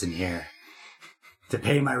last dance in here, to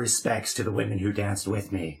pay my respects to the women who danced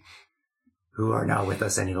with me, who are not with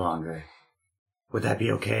us any longer. Would that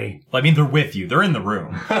be okay? Well, I mean, they're with you. They're in the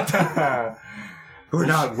room. Who are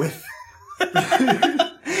not with...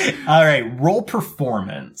 All right, roll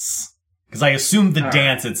performance. Because I assume the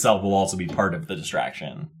dance itself will also be part of the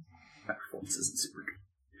distraction. My performance isn't super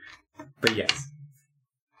good. But yes.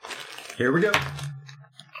 Here we go.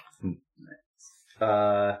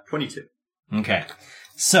 22. Okay.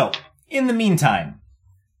 So, in the meantime,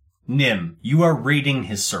 Nim, you are reading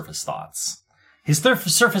his surface thoughts. His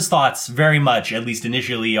surface thoughts very much, at least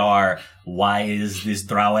initially, are, why is this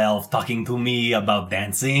drow elf talking to me about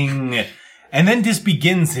dancing? And then Dis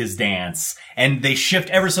begins his dance, and they shift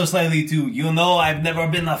ever so slightly to, I've never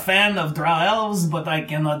been a fan of drow elves, but I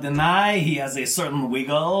cannot deny he has a certain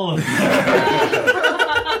wiggle.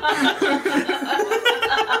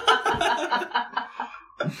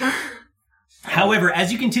 However,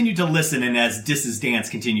 as you continue to listen and as Dis's dance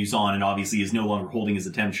continues on and obviously is no longer holding his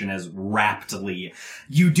attention as raptly,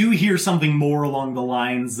 you do hear something more along the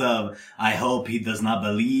lines of, I hope he does not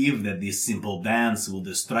believe that this simple dance will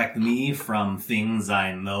distract me from things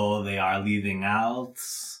I know they are leaving out.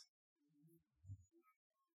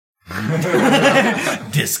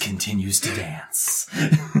 Dis continues to dance.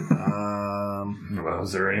 Well,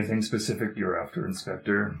 is there anything specific you're after,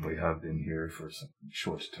 Inspector? We have been here for some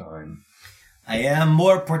short time. I am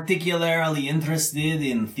more particularly interested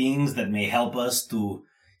in things that may help us to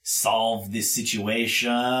solve this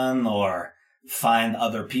situation or find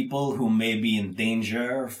other people who may be in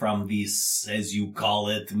danger from this, as you call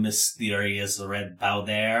it, mysterious red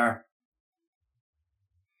powder.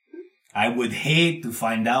 I would hate to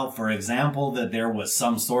find out, for example, that there was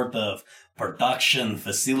some sort of production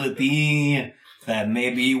facility that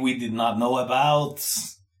maybe we did not know about.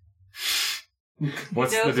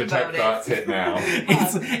 What's the detect thoughts hit now?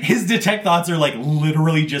 His detect thoughts are like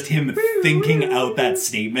literally just him thinking out that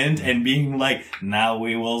statement and being like, now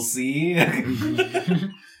we will see.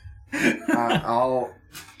 I'll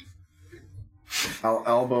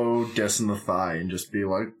elbow Des in the thigh and just be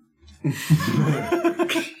like,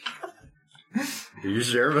 Are you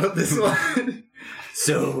sure about this one?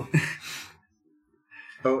 So,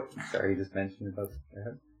 oh, sorry, you just mentioned about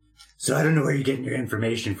that. So I don't know where you're getting your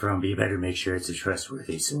information from, but you better make sure it's a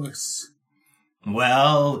trustworthy source.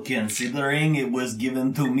 Well, considering it was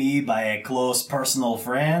given to me by a close personal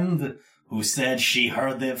friend who said she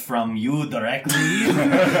heard it from you directly.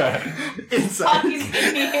 Fucking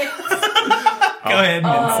idiot. Go ahead,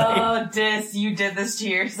 Oh, Dis, you did this to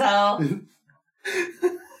yourself.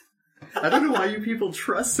 I don't know why you people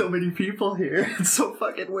trust so many people here. It's so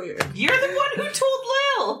fucking weird. You're the one who told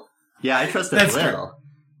Lil. Yeah, I trusted That's Lil.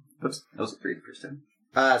 Oops, that was a 3 the first time.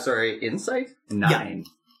 Sorry, insight? 9.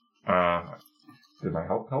 Did my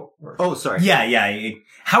help? Or? Oh, sorry. Yeah.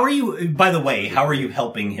 How are you, by the way, how are you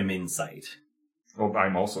helping him insight? Well,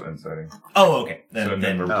 I'm also inciting. Oh, okay. Then So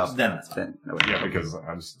then we're that's fine. No, Yeah, because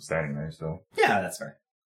I'm standing there still. Yeah, that's fair.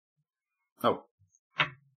 Oh.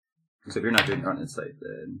 So if you're not doing your own insight,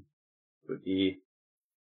 then it would be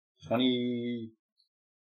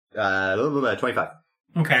 25.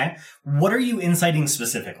 Okay. What are you inciting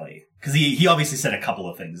specifically? Because he obviously said a couple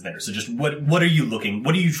of things there. So just what are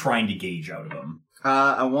you trying to gauge out of him?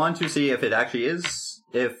 I want to see if it actually is,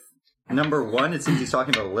 if number 1, it seems he's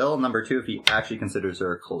talking about Lil. Number 2, if he actually considers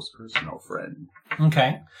her a close personal friend.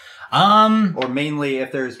 Okay. Or mainly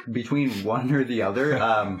if there's between one or the other,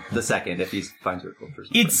 the second, if he finds her a close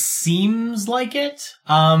personal friend. It seems like it.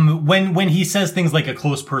 When he says things like a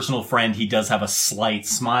close personal friend, he does have a slight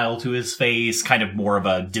smile to his face, kind of more of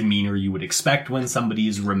a demeanor you would expect when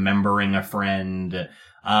somebody's remembering a friend.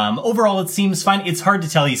 Overall, it seems fine. It's hard to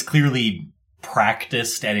tell. He's clearly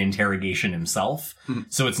practiced at interrogation himself,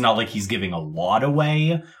 so it's not like he's giving a lot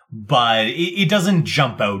away, but it doesn't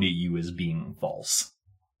jump out at you as being false.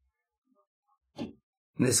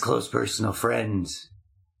 This close personal friend,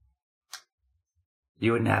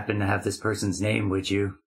 you wouldn't happen to have this person's name, would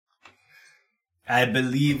you? I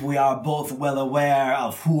believe we are both well aware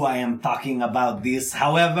of who I am talking about this.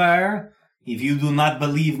 However, if you do not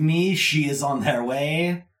believe me, she is on her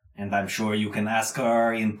way, and I'm sure you can ask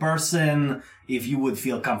her in person if you would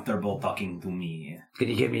feel comfortable talking to me. Can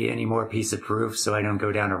you give me any more piece of proof so I don't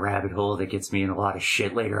go down a rabbit hole that gets me in a lot of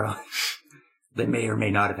shit later on? That may or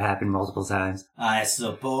may not have happened multiple times. I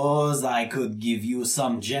suppose I could give you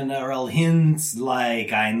some general hints,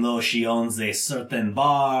 like I know she owns a certain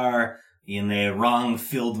bar in a rung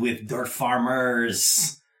filled with dirt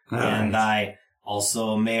farmers. And I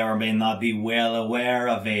also may or may not be well aware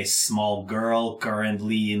of a small girl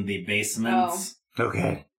currently in the basement. Oh.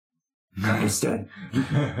 Okay. Understood.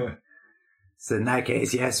 So in that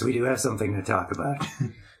case, yes, we do have something to talk about.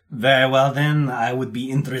 Very well then, I would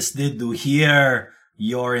be interested to hear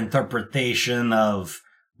your interpretation of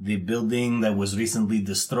the building that was recently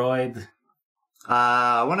destroyed.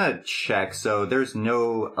 I want to check. So there's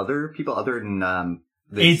no other people other than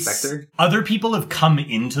the inspector? Other people have come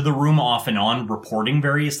into the room off and on reporting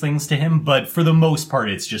various things to him, but for the most part,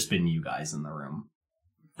 it's just been you guys in the room.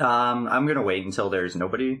 I'm gonna wait until there's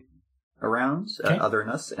nobody around other than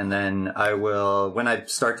us, and then I will, when I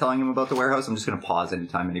start telling him about the warehouse, I'm just gonna pause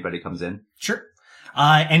anytime anybody comes in. Sure.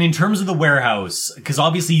 And in terms of the warehouse, because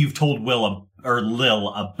obviously you've told Lil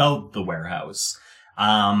about the warehouse.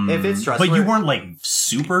 If it's trustworthy. But you weren't, like,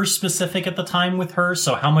 super specific at the time with her,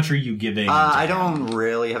 so how much are you giving? I don't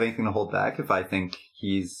really have anything to hold back if I think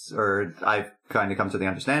I've kind of come to the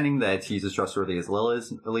understanding that he's as trustworthy as Lil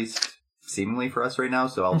is, at least seemingly for us right now,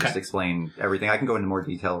 so I'll just explain everything. I can go into more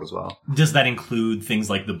detail as well. Does that include things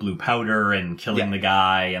like the blue powder and killing the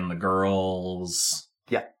guy and the girls?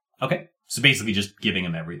 Yeah. Okay. So basically just giving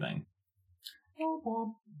him everything.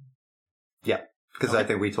 Yeah. Because I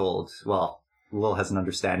think we told, Lil has an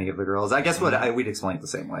understanding of the girls. I guess we'd explain it the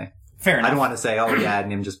same way. Fair enough. I don't want to say,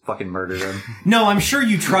 and him just fucking murdered him. No, I'm sure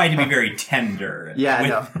you try to be very tender.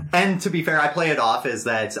 No. And to be fair, I play it off as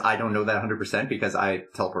that I don't know that 100% because I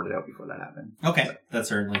teleported out before that happened. Okay, that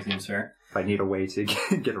certainly seems fair. If I need a way to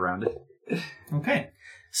get around it. Okay.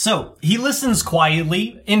 So, he listens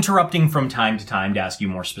quietly, interrupting from time to time to ask you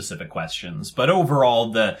more specific questions. But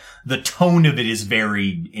overall, the tone of it is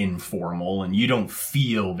very informal, and you don't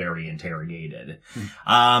feel very interrogated.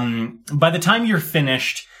 By the time you're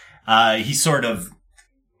finished, he sort of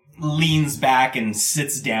leans back and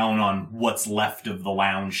sits down on what's left of the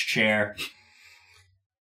lounge chair.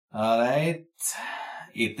 All right.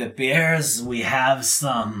 It appears we have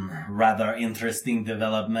some rather interesting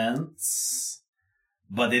developments.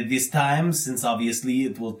 But at this time, since obviously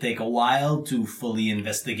it will take a while to fully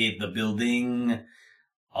investigate the building,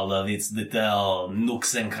 all of its little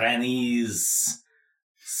nooks and crannies,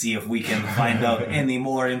 see if we can find out any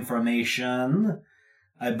more information.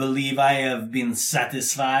 I believe I have been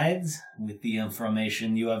satisfied with the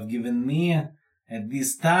information you have given me. At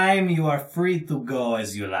this time, you are free to go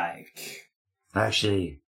as you like.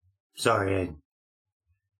 Actually, sorry,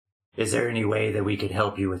 is there any way that we could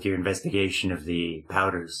help you with your investigation of the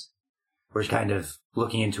powders? We're kind of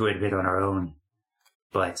looking into it a bit on our own,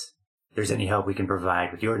 but if there's any help we can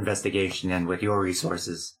provide with your investigation and with your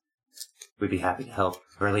resources, we'd be happy to help,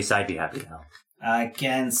 or at least I'd be happy to help. I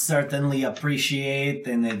can certainly appreciate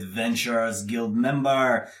an Adventurers Guild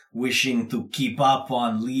member wishing to keep up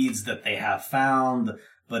on leads that they have found,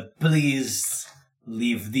 but please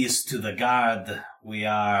leave this to the guard. We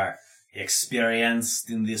are experienced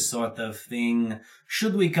in this sort of thing.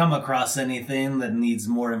 Should we come across anything that needs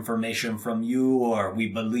more information from you, or we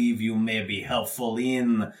believe you may be helpful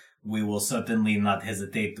in, we will certainly not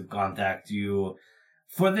hesitate to contact you.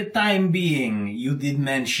 For the time being, you did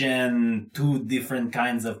mention 2 different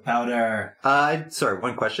kinds of powder. Sorry,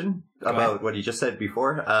 one question about what you just said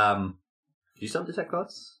before. Do you still have detect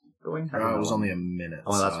thoughts going? It was only a minute.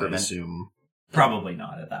 Oh, that's so for a I minute. assume Probably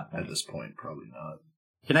not at that point. at this point, probably not.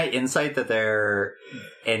 Can I insight that there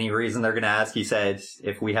any reason they're going to ask? He said,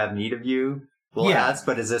 if we have need of you, we'll ask,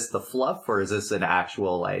 but is this the fluff or is this an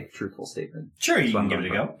actual, truthful statement? Sure, you That's what can I'm give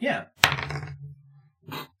it a going go. Yeah.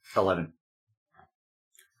 11.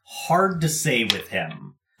 Hard to say with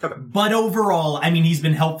him. Okay. But overall, I mean, he's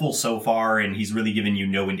been helpful so far, and he's really given you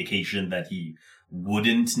no indication that he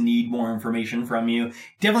wouldn't need more information from you.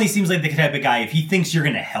 Definitely seems like the type of guy, if he thinks you're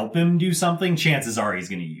going to help him do something, chances are he's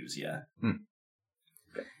going to use you.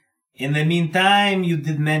 Okay. In the meantime, you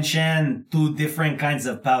did mention 2 different kinds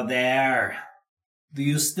of powder. Do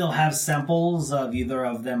you still have samples of either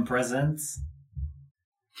of them present?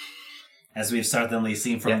 As we've certainly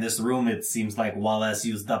seen from this room, it seems like Wallace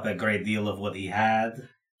used up a great deal of what he had.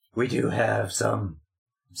 We do have some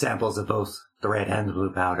samples of both the red and the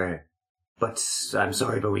blue powder, but I'm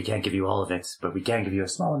sorry, but we can't give you all of it, but we can give you a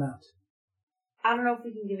small amount. I don't know if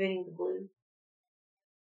we can give any of the blue.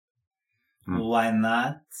 Why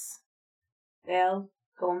not? Well,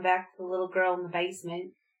 going back to the little girl in the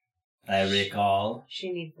basement, I recall.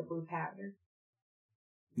 she needs the blue powder.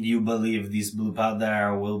 You believe this blue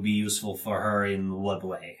powder will be useful for her in what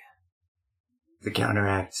way? To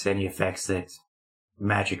counteract any effects that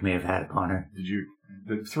magic may have had upon her.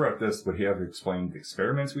 Throughout this, would he have explained the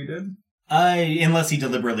experiments we did? Unless he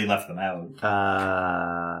deliberately left them out.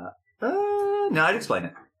 No, I'd explain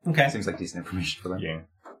it. Okay. Seems like decent information for them. Yeah.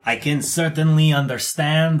 I can certainly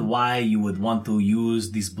understand why you would want to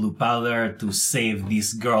use this blue powder to save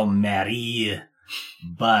this girl Marie.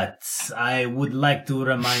 But I would like to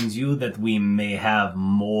remind you that we may have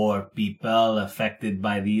more people affected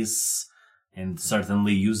by this, and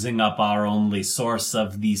certainly using up our only source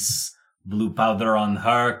of this blue powder on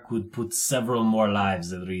her could put several more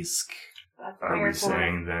lives at risk. Are we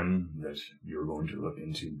saying then that you're going to look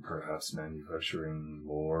into perhaps manufacturing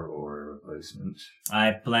more or a replacement?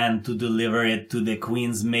 I plan to deliver it to the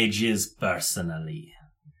Queen's mages personally.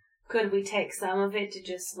 Could we take some of it to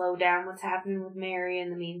just slow down what's happening with Mary in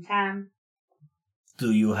the meantime?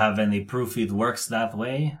 Do you have any proof it works that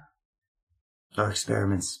way? Our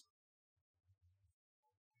experiments.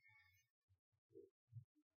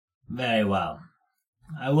 Very well.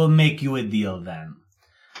 I will make you a deal then.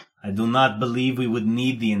 I do not believe we would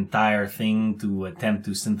need the entire thing to attempt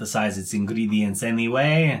to synthesize its ingredients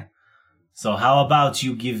anyway. So how about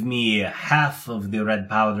you give me half of the red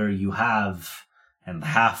powder you have and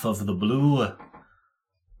half of the blue?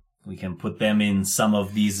 We can put them in some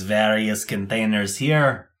of these various containers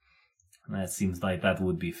here. That seems like that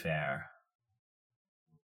would be fair.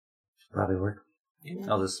 Probably work.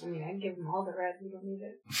 I'll just... I'd give them all the red. We don't need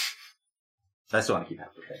it. I still want to keep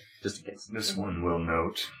half the thing, just in case. This one will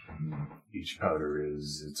note, each powder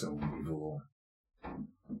is its own evil.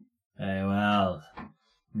 Very well.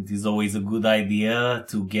 It is always a good idea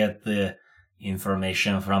to get the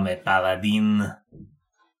information from a paladin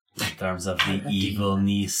in terms of the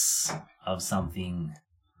evilness of something.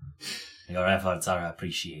 Your efforts are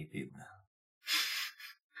appreciated.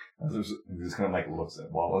 He just kind of like looks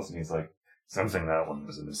at Wallace and he's like, something that one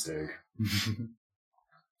was a mistake.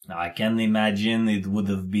 Now, I can imagine it would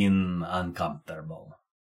have been uncomfortable.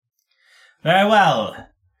 Very well.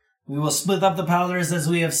 We will split up the powders as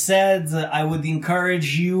we have said. I would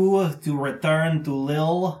encourage you to return to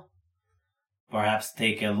Lil. Perhaps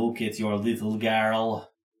take a look at your little girl.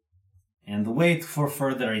 And wait for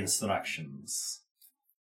further instructions.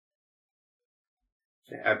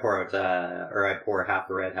 I pour half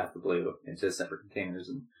the red, half the blue into separate containers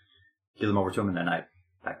and give them over to him, and then I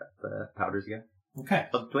pack up the powders again. Okay.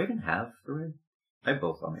 Oh, do I even have the red? I have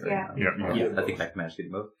both on me right now. Yeah. I think I can manage to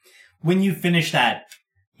get them both. When you finish that,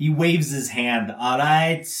 he waves his hand. All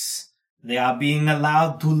right, they are being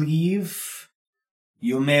allowed to leave.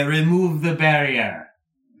 You may remove the barrier.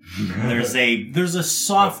 There's a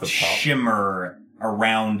soft shimmer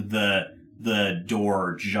around the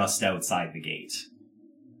door just outside the gate.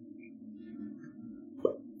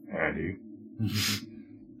 Andy.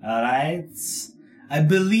 All right. I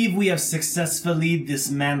believe we have successfully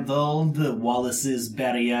dismantled Wallace's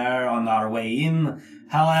barrier on our way in.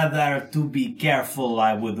 However, to be careful,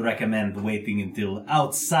 I would recommend waiting until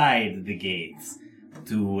outside the gate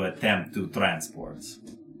to attempt to transport.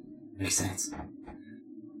 Makes sense.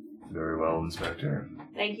 Very well, Inspector.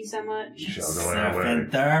 Thank you so much. We shall go on our Surf way.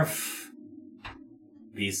 and turf.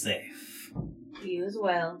 Be safe. You as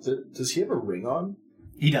well. Does he have a ring on?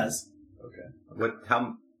 He does. What?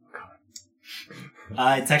 How?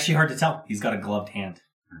 It's actually hard to tell. He's got a gloved hand.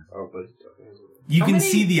 Oh, but You How can many-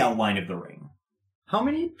 see the outline of the ring. How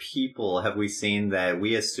many people have we seen that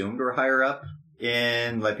we assumed were higher up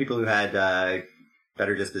in, like, people who had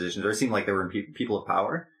better dispositions, or seemed like they were people of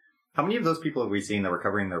power? How many of those people have we seen that were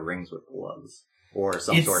covering their rings with gloves or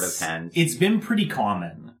some sort of hand? It's been pretty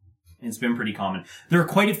common. There are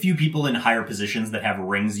quite a few people in higher positions that have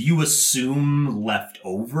rings you assume left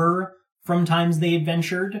over from times they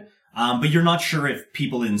adventured. But you're not sure if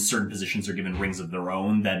people in certain positions are given rings of their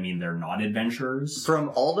own that mean they're not adventurers. From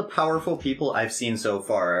all the powerful people I've seen so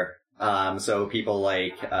far, so people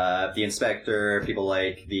like the inspector, people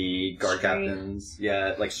like the guard Strain. captains,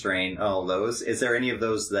 like Strain, all those. Is there any of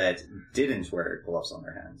those that didn't wear gloves on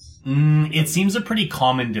their hands? It seems a pretty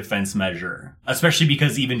common defense measure, especially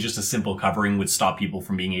because even just a simple covering would stop people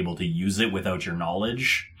from being able to use it without your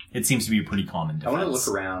knowledge. It seems to be a pretty common defense. I want to look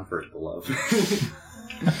around for a glove.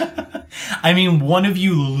 I mean, one of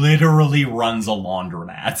you literally runs a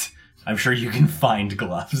laundromat. I'm sure you can find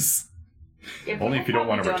gloves. Yeah, Only if you don't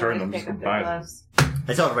want to return them, pick just up buy their them. gloves.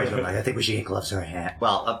 I tell everybody, I think we should get gloves to our hand.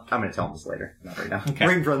 Well, I'm going to tell him this later, not right now. Okay.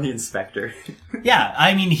 Ring from the inspector. Yeah,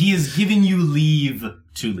 I mean, he has given you leave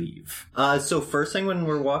to leave. So first thing when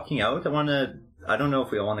we're walking out, I don't know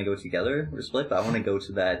if we all want to go together or split, but I want to go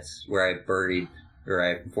to that where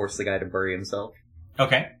I forced the guy to bury himself.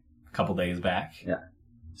 Okay. A couple days back. Yeah.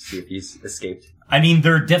 See if he's escaped. I mean,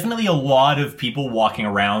 there are definitely a lot of people walking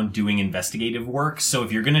around doing investigative work, so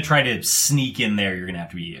if you're going to try to sneak in there, you're going to have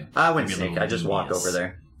to be... I wouldn't maybe a sneak, little I just walk devious. over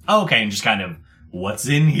there. Oh, okay, and just kind of, what's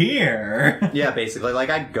in here? Yeah, basically, like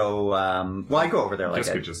I'd go, I go over there like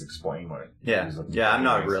Just could just explain what it yeah, is. I'm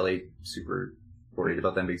not really super worried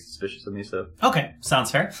about them being suspicious of me, so. Okay, sounds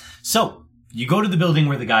fair. So, you go to the building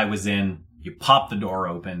where the guy was in, you pop the door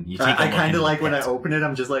open, you take a I look kind into of the like when I pit. open it,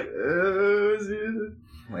 I'm just like,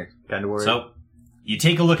 like, kind of worried. So, you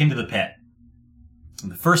take a look into the pit. And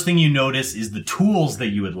the first thing you notice is the tools that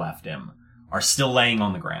you had left him are still laying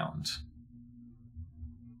on the ground.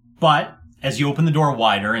 But, as you open the door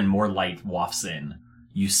wider and more light wafts in,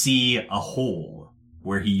 you see a hole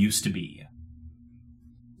where he used to be.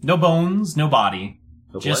 No bones, no body,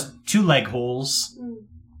 Just 2 leg holes.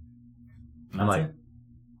 I'm like,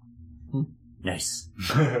 nice.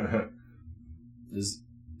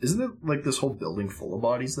 Isn't it like this whole building full of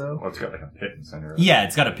bodies though? Well, it's got like a pit in the center. Yeah,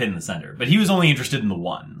 it's got a pit in the center. But he was only interested in the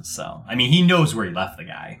one, so... I mean, he knows where he left the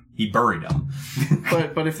guy. He buried him.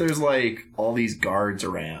 But if there's like all these guards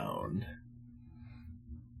around...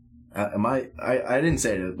 I didn't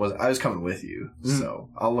say it was... I was coming with you, so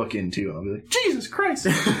I'll look in too and I'll be like, Jesus Christ!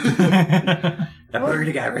 I buried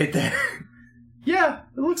a guy right there. Yeah,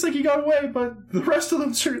 it looks like he got away, but the rest of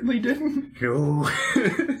them certainly didn't. No.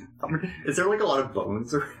 Is there like a lot of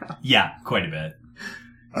bones around? Yeah, quite a bit.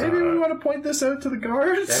 Maybe we want to point this out to the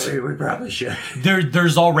guards? Yeah, we probably should.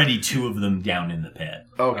 There's already 2 of them down in the pit.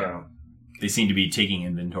 Okay. They seem to be taking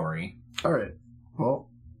inventory. Alright. Well,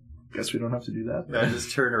 guess we don't have to do that. I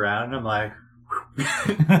just turn around and I'm like,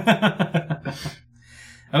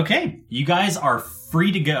 Okay, you guys are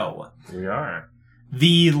free to go. We are.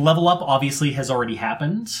 The level up obviously has already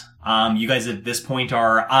happened. You guys at this point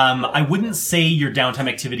are, I wouldn't say your downtime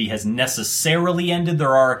activity has necessarily ended.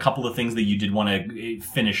 There are a couple of things that you did want to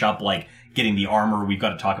finish up, like getting the armor. We've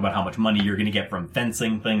got to talk about how much money you're going to get from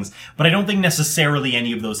fencing things. But I don't think necessarily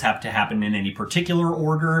any of those have to happen in any particular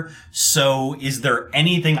order. So is there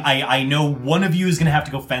anything, I know one of you is going to have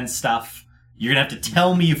to go fence stuff. You're going to have to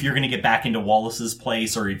tell me if you're going to get back into Wallace's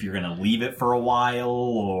place or if you're going to leave it for a while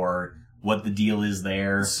or what the deal is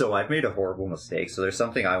there. So I've made a horrible mistake, so there's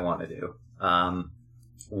something I want to do.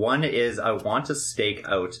 One is I want to stake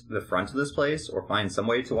out the front of this place or find some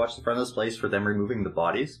way to watch the front of this place for them removing the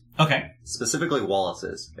bodies. Okay. Specifically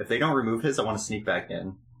Wallace's. If they don't remove his, I want to sneak back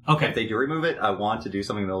in. Okay. If they do remove it, I want to do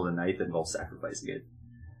something in the middle of the night that involves sacrificing it.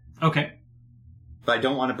 Okay. But I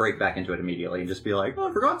don't want to break back into it immediately and just be like, oh,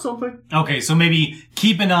 I forgot something. Okay, so maybe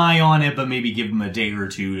keep an eye on it, but maybe give him a day or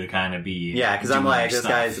 2 to kind of be... Yeah, because I'm doing like, their this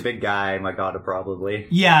guy's a big guy. My God, probably.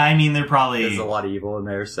 Yeah, I mean, they're probably... There's a lot of evil in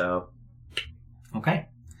there, so... Okay.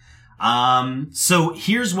 So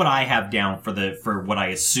here's what I have down for what I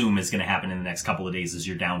assume is going to happen in the next couple of days as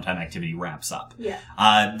your downtime activity wraps up.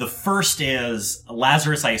 Yeah. The first is,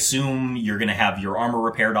 Lazarus, I assume you're going to have your armor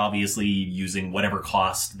repaired, obviously, using whatever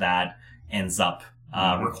cost that ends up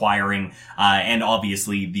requiring. And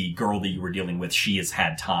obviously the girl that you were dealing with, she has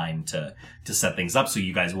had time to set things up. So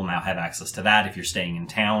you guys will now have access to that if you're staying in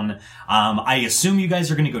town. I assume you guys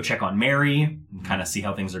are going to go check on Mary and kind of see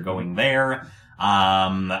how things are going there.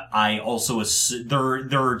 I also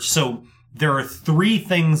there are 3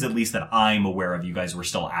 things at least that I'm aware of you guys were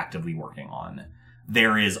still actively working on.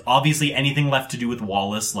 There is obviously anything left to do with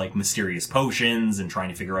Wallace, like mysterious potions and trying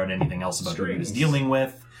to figure out anything else about who he was dealing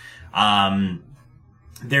with.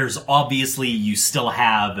 There's obviously, you still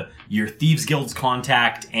have your Thieves Guild's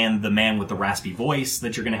contact and the man with the raspy voice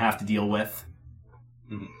that you're going to have to deal with.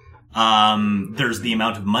 There's the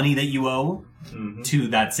amount of money that you owe to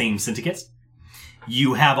that same syndicate.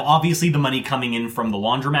 You have obviously the money coming in from the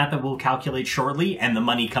laundromat that we'll calculate shortly and the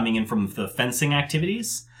money coming in from the fencing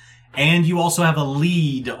activities. And you also have a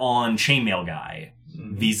lead on Chainmail Guy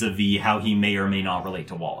vis-a-vis how he may or may not relate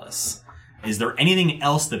to Wallace. Is there anything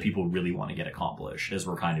else that people really want to get accomplished as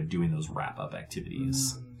we're kind of doing those wrap-up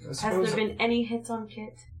activities? Has there been any hits on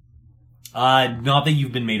Kit? Not that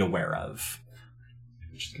you've been made aware of.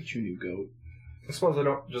 Just get you a new goat. I suppose I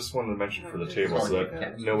don't just wanted to mention for the table so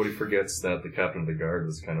that nobody forgets that the captain of the guard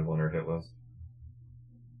was kind of on our hit list.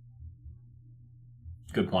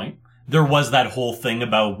 Good point. There was that whole thing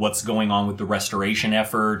about what's going on with the restoration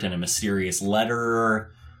effort and a mysterious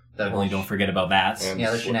letter. Definitely don't forget about that. And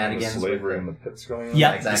the shenanigans. The slavery in the pits going on.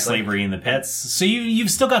 Yeah, exactly. The slavery in the pits. So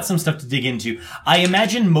you've still got some stuff to dig into. I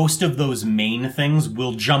imagine most of those main things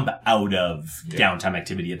will jump out of downtime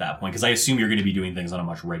activity at that point, because I assume you're going to be doing things on a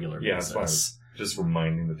much regular basis. That's fine. Just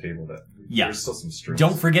reminding the table that there's still some strings.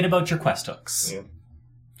 Don't forget about your quest hooks. Yeah.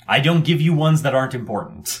 I don't give you ones that aren't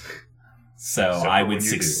important. So I would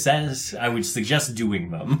suggest doing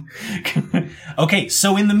them. Okay,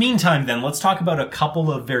 so in the meantime then, let's talk about a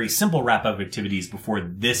couple of very simple wrap-up activities before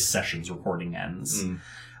this session's recording ends.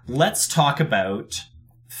 Let's talk about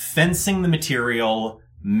fencing the material,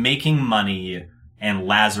 making money, and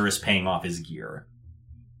Lazarus paying off his gear.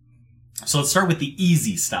 So let's start with the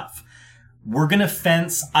easy stuff. We're gonna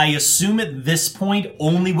fence, I assume at this point,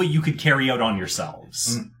 only what you could carry out on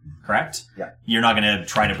yourselves. Correct? Yeah. You're not going to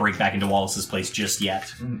try to break back into Wallace's place just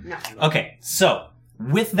yet? No. Okay, so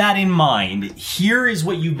with that in mind, here is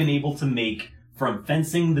what you've been able to make from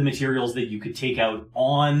fencing the materials that you could take out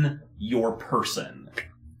on your person.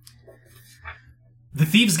 The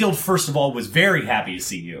Thieves Guild, first of all, was very happy to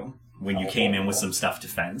see you when you came in with some stuff to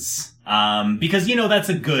fence. Because, that's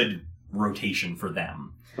a good rotation for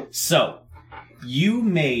them. So, You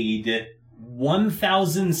made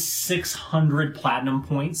 1,600 platinum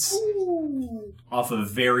points off of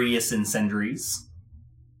various incendiaries.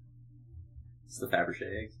 It's the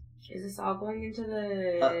Fabergé eggs. Is this all going into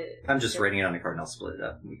the... I'm just writing it on a card and I'll split it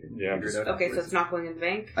up. We can figure it out Okay, so afterwards. it's not going in the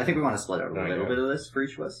bank? I think we want to split out a little bit of this for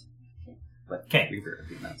each of us. But Okay. we figure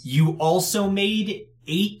it out. You also made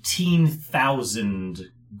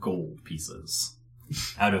 18,000 gold pieces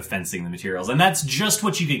out of fencing the materials. And that's just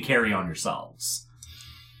what you could carry on yourselves.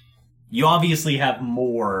 You obviously have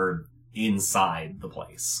more inside the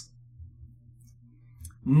place.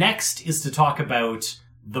 Next is to talk about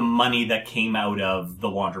the money that came out of the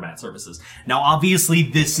laundromat services. Now, obviously,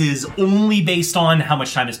 this is only based on how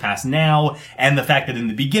much time has passed now, and the fact that in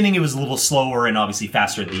the beginning it was a little slower and obviously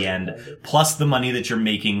faster at the end, plus the money that you're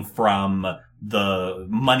making from the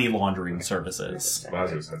money laundering services.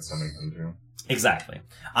 Lazarus had some income too. Exactly.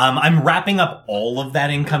 I'm wrapping up all of that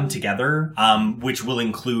income together, which will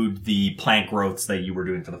include the plant growths that you were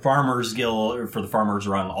doing for the Farmers Guild, or for the Farmers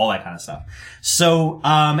Run, all that kind of stuff. So,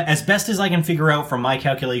 as best as I can figure out from my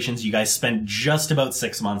calculations, you guys spent just about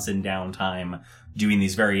 6 months in downtime doing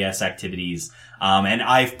these various activities, and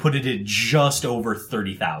I've put it at just over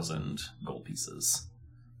 30,000 gold pieces.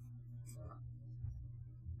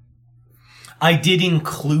 I did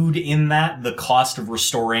include in that the cost of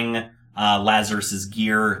restoring Lazarus's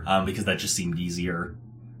gear, because that just seemed easier.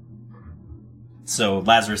 So,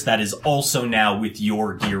 Lazarus, that is also now with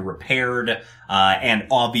your gear repaired, and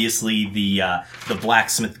obviously the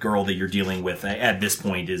blacksmith girl that you're dealing with at this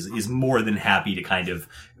point is more than happy to kind of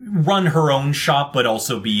run her own shop, but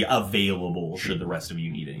also be available should the rest of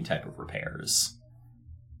you need any type of repairs.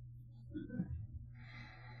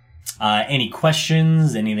 Any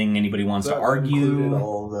questions? Anything anybody wants to argue? Included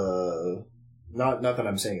all the... Not that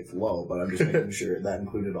I'm saying it's low, but I'm just making sure that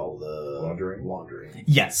included all the laundering.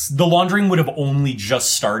 Yes, the laundering would have only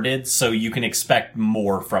just started, so you can expect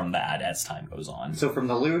more from that as time goes on. So from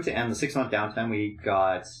the loot and the 6 month downtime, we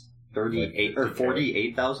got 38 or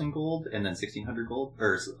 48,000 gold, and then 1,600 gold,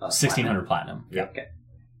 or 1,600 platinum. Yeah. Okay.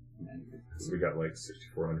 So we got like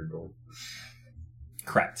 6,400 gold.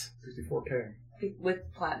 Correct. 64k.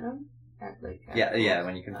 With platinum? Yeah,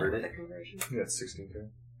 when you convert it. The conversion. Yeah, it's 16k.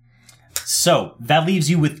 So, that leaves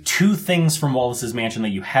you with two things from Wallace's mansion that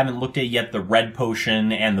you haven't looked at yet, the red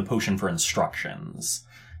potion and the potion for instructions.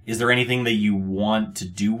 Is there anything that you want to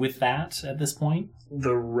do with that at this point?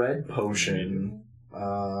 The red potion,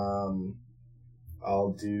 I'll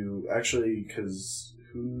do, actually, because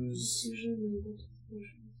who's...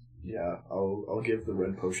 Yeah, I'll give the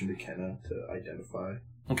red potion to Kenna to identify.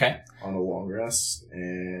 Okay. On a long rest,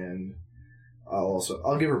 and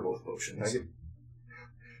I'll give her both potions.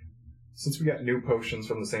 Since we got new potions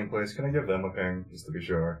from the same place, can I give them a ping, just to be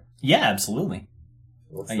sure? Yeah, absolutely.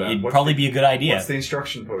 What's It'd probably be a good idea. What's the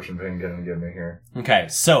instruction potion ping going to give me here? Okay,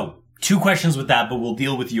 so, 2 questions with that, but we'll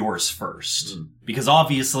deal with yours first. Because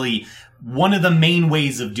obviously, one of the main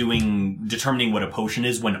ways of determining what a potion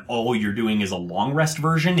is when all you're doing is a long rest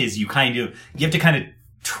version is you have to kind of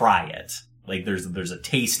try it. Like, there's a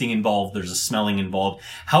tasting involved, there's a smelling involved.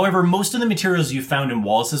 However, most of the materials you found in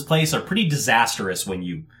Wallace's place are pretty disastrous when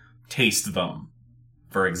you taste them,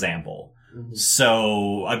 for example. Mm-hmm.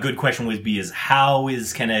 So, a good question would be how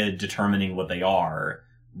is Kenna determining what they are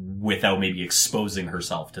without maybe exposing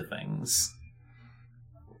herself to things?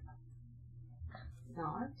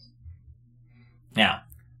 Not. Now,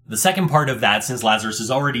 the second part of that, since Lazarus is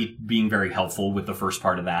already being very helpful with the first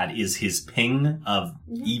part of that, is his ping of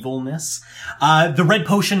evilness. The red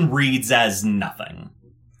potion reads as nothing.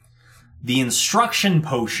 The instruction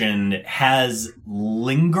potion has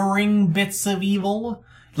lingering bits of evil.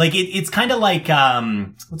 Like, it's kind of like,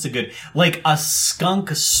 like a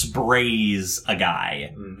skunk sprays a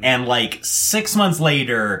guy. Mm-hmm. And like 6 months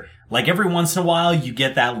later, like every once in a while you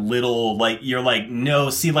get that little, like, you're like,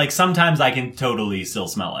 no, see, like sometimes I can totally still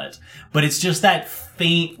smell it. But it's just that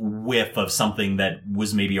faint whiff of something that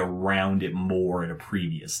was maybe around it more at a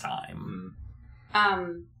previous time.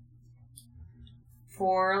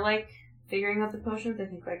 For like figuring out the potions, I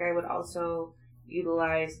think like I would also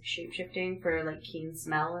utilize shapeshifting for like keen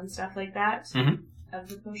smell and stuff like that of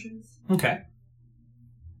the potions. Okay.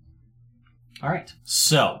 Alright.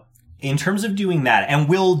 So, in terms of doing that, and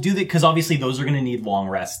we'll do that because obviously those are going to need long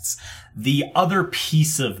rests. The other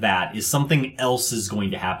piece of that is something else is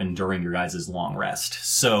going to happen during your guys' long rest.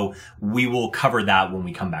 So, we will cover that when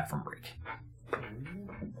we come back from break.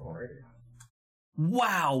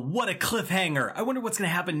 Wow, what a cliffhanger. I wonder what's going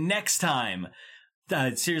to happen next time.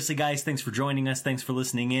 Seriously, guys, thanks for joining us. Thanks for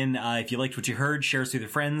listening in. If you liked what you heard, share us with your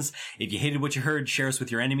friends. If you hated what you heard, share us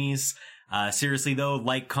with your enemies. Seriously though,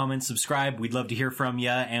 like, comment, subscribe. We'd love to hear from you,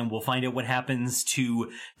 and we'll find out what happens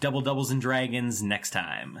to Double Doubles and Dragons next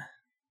time.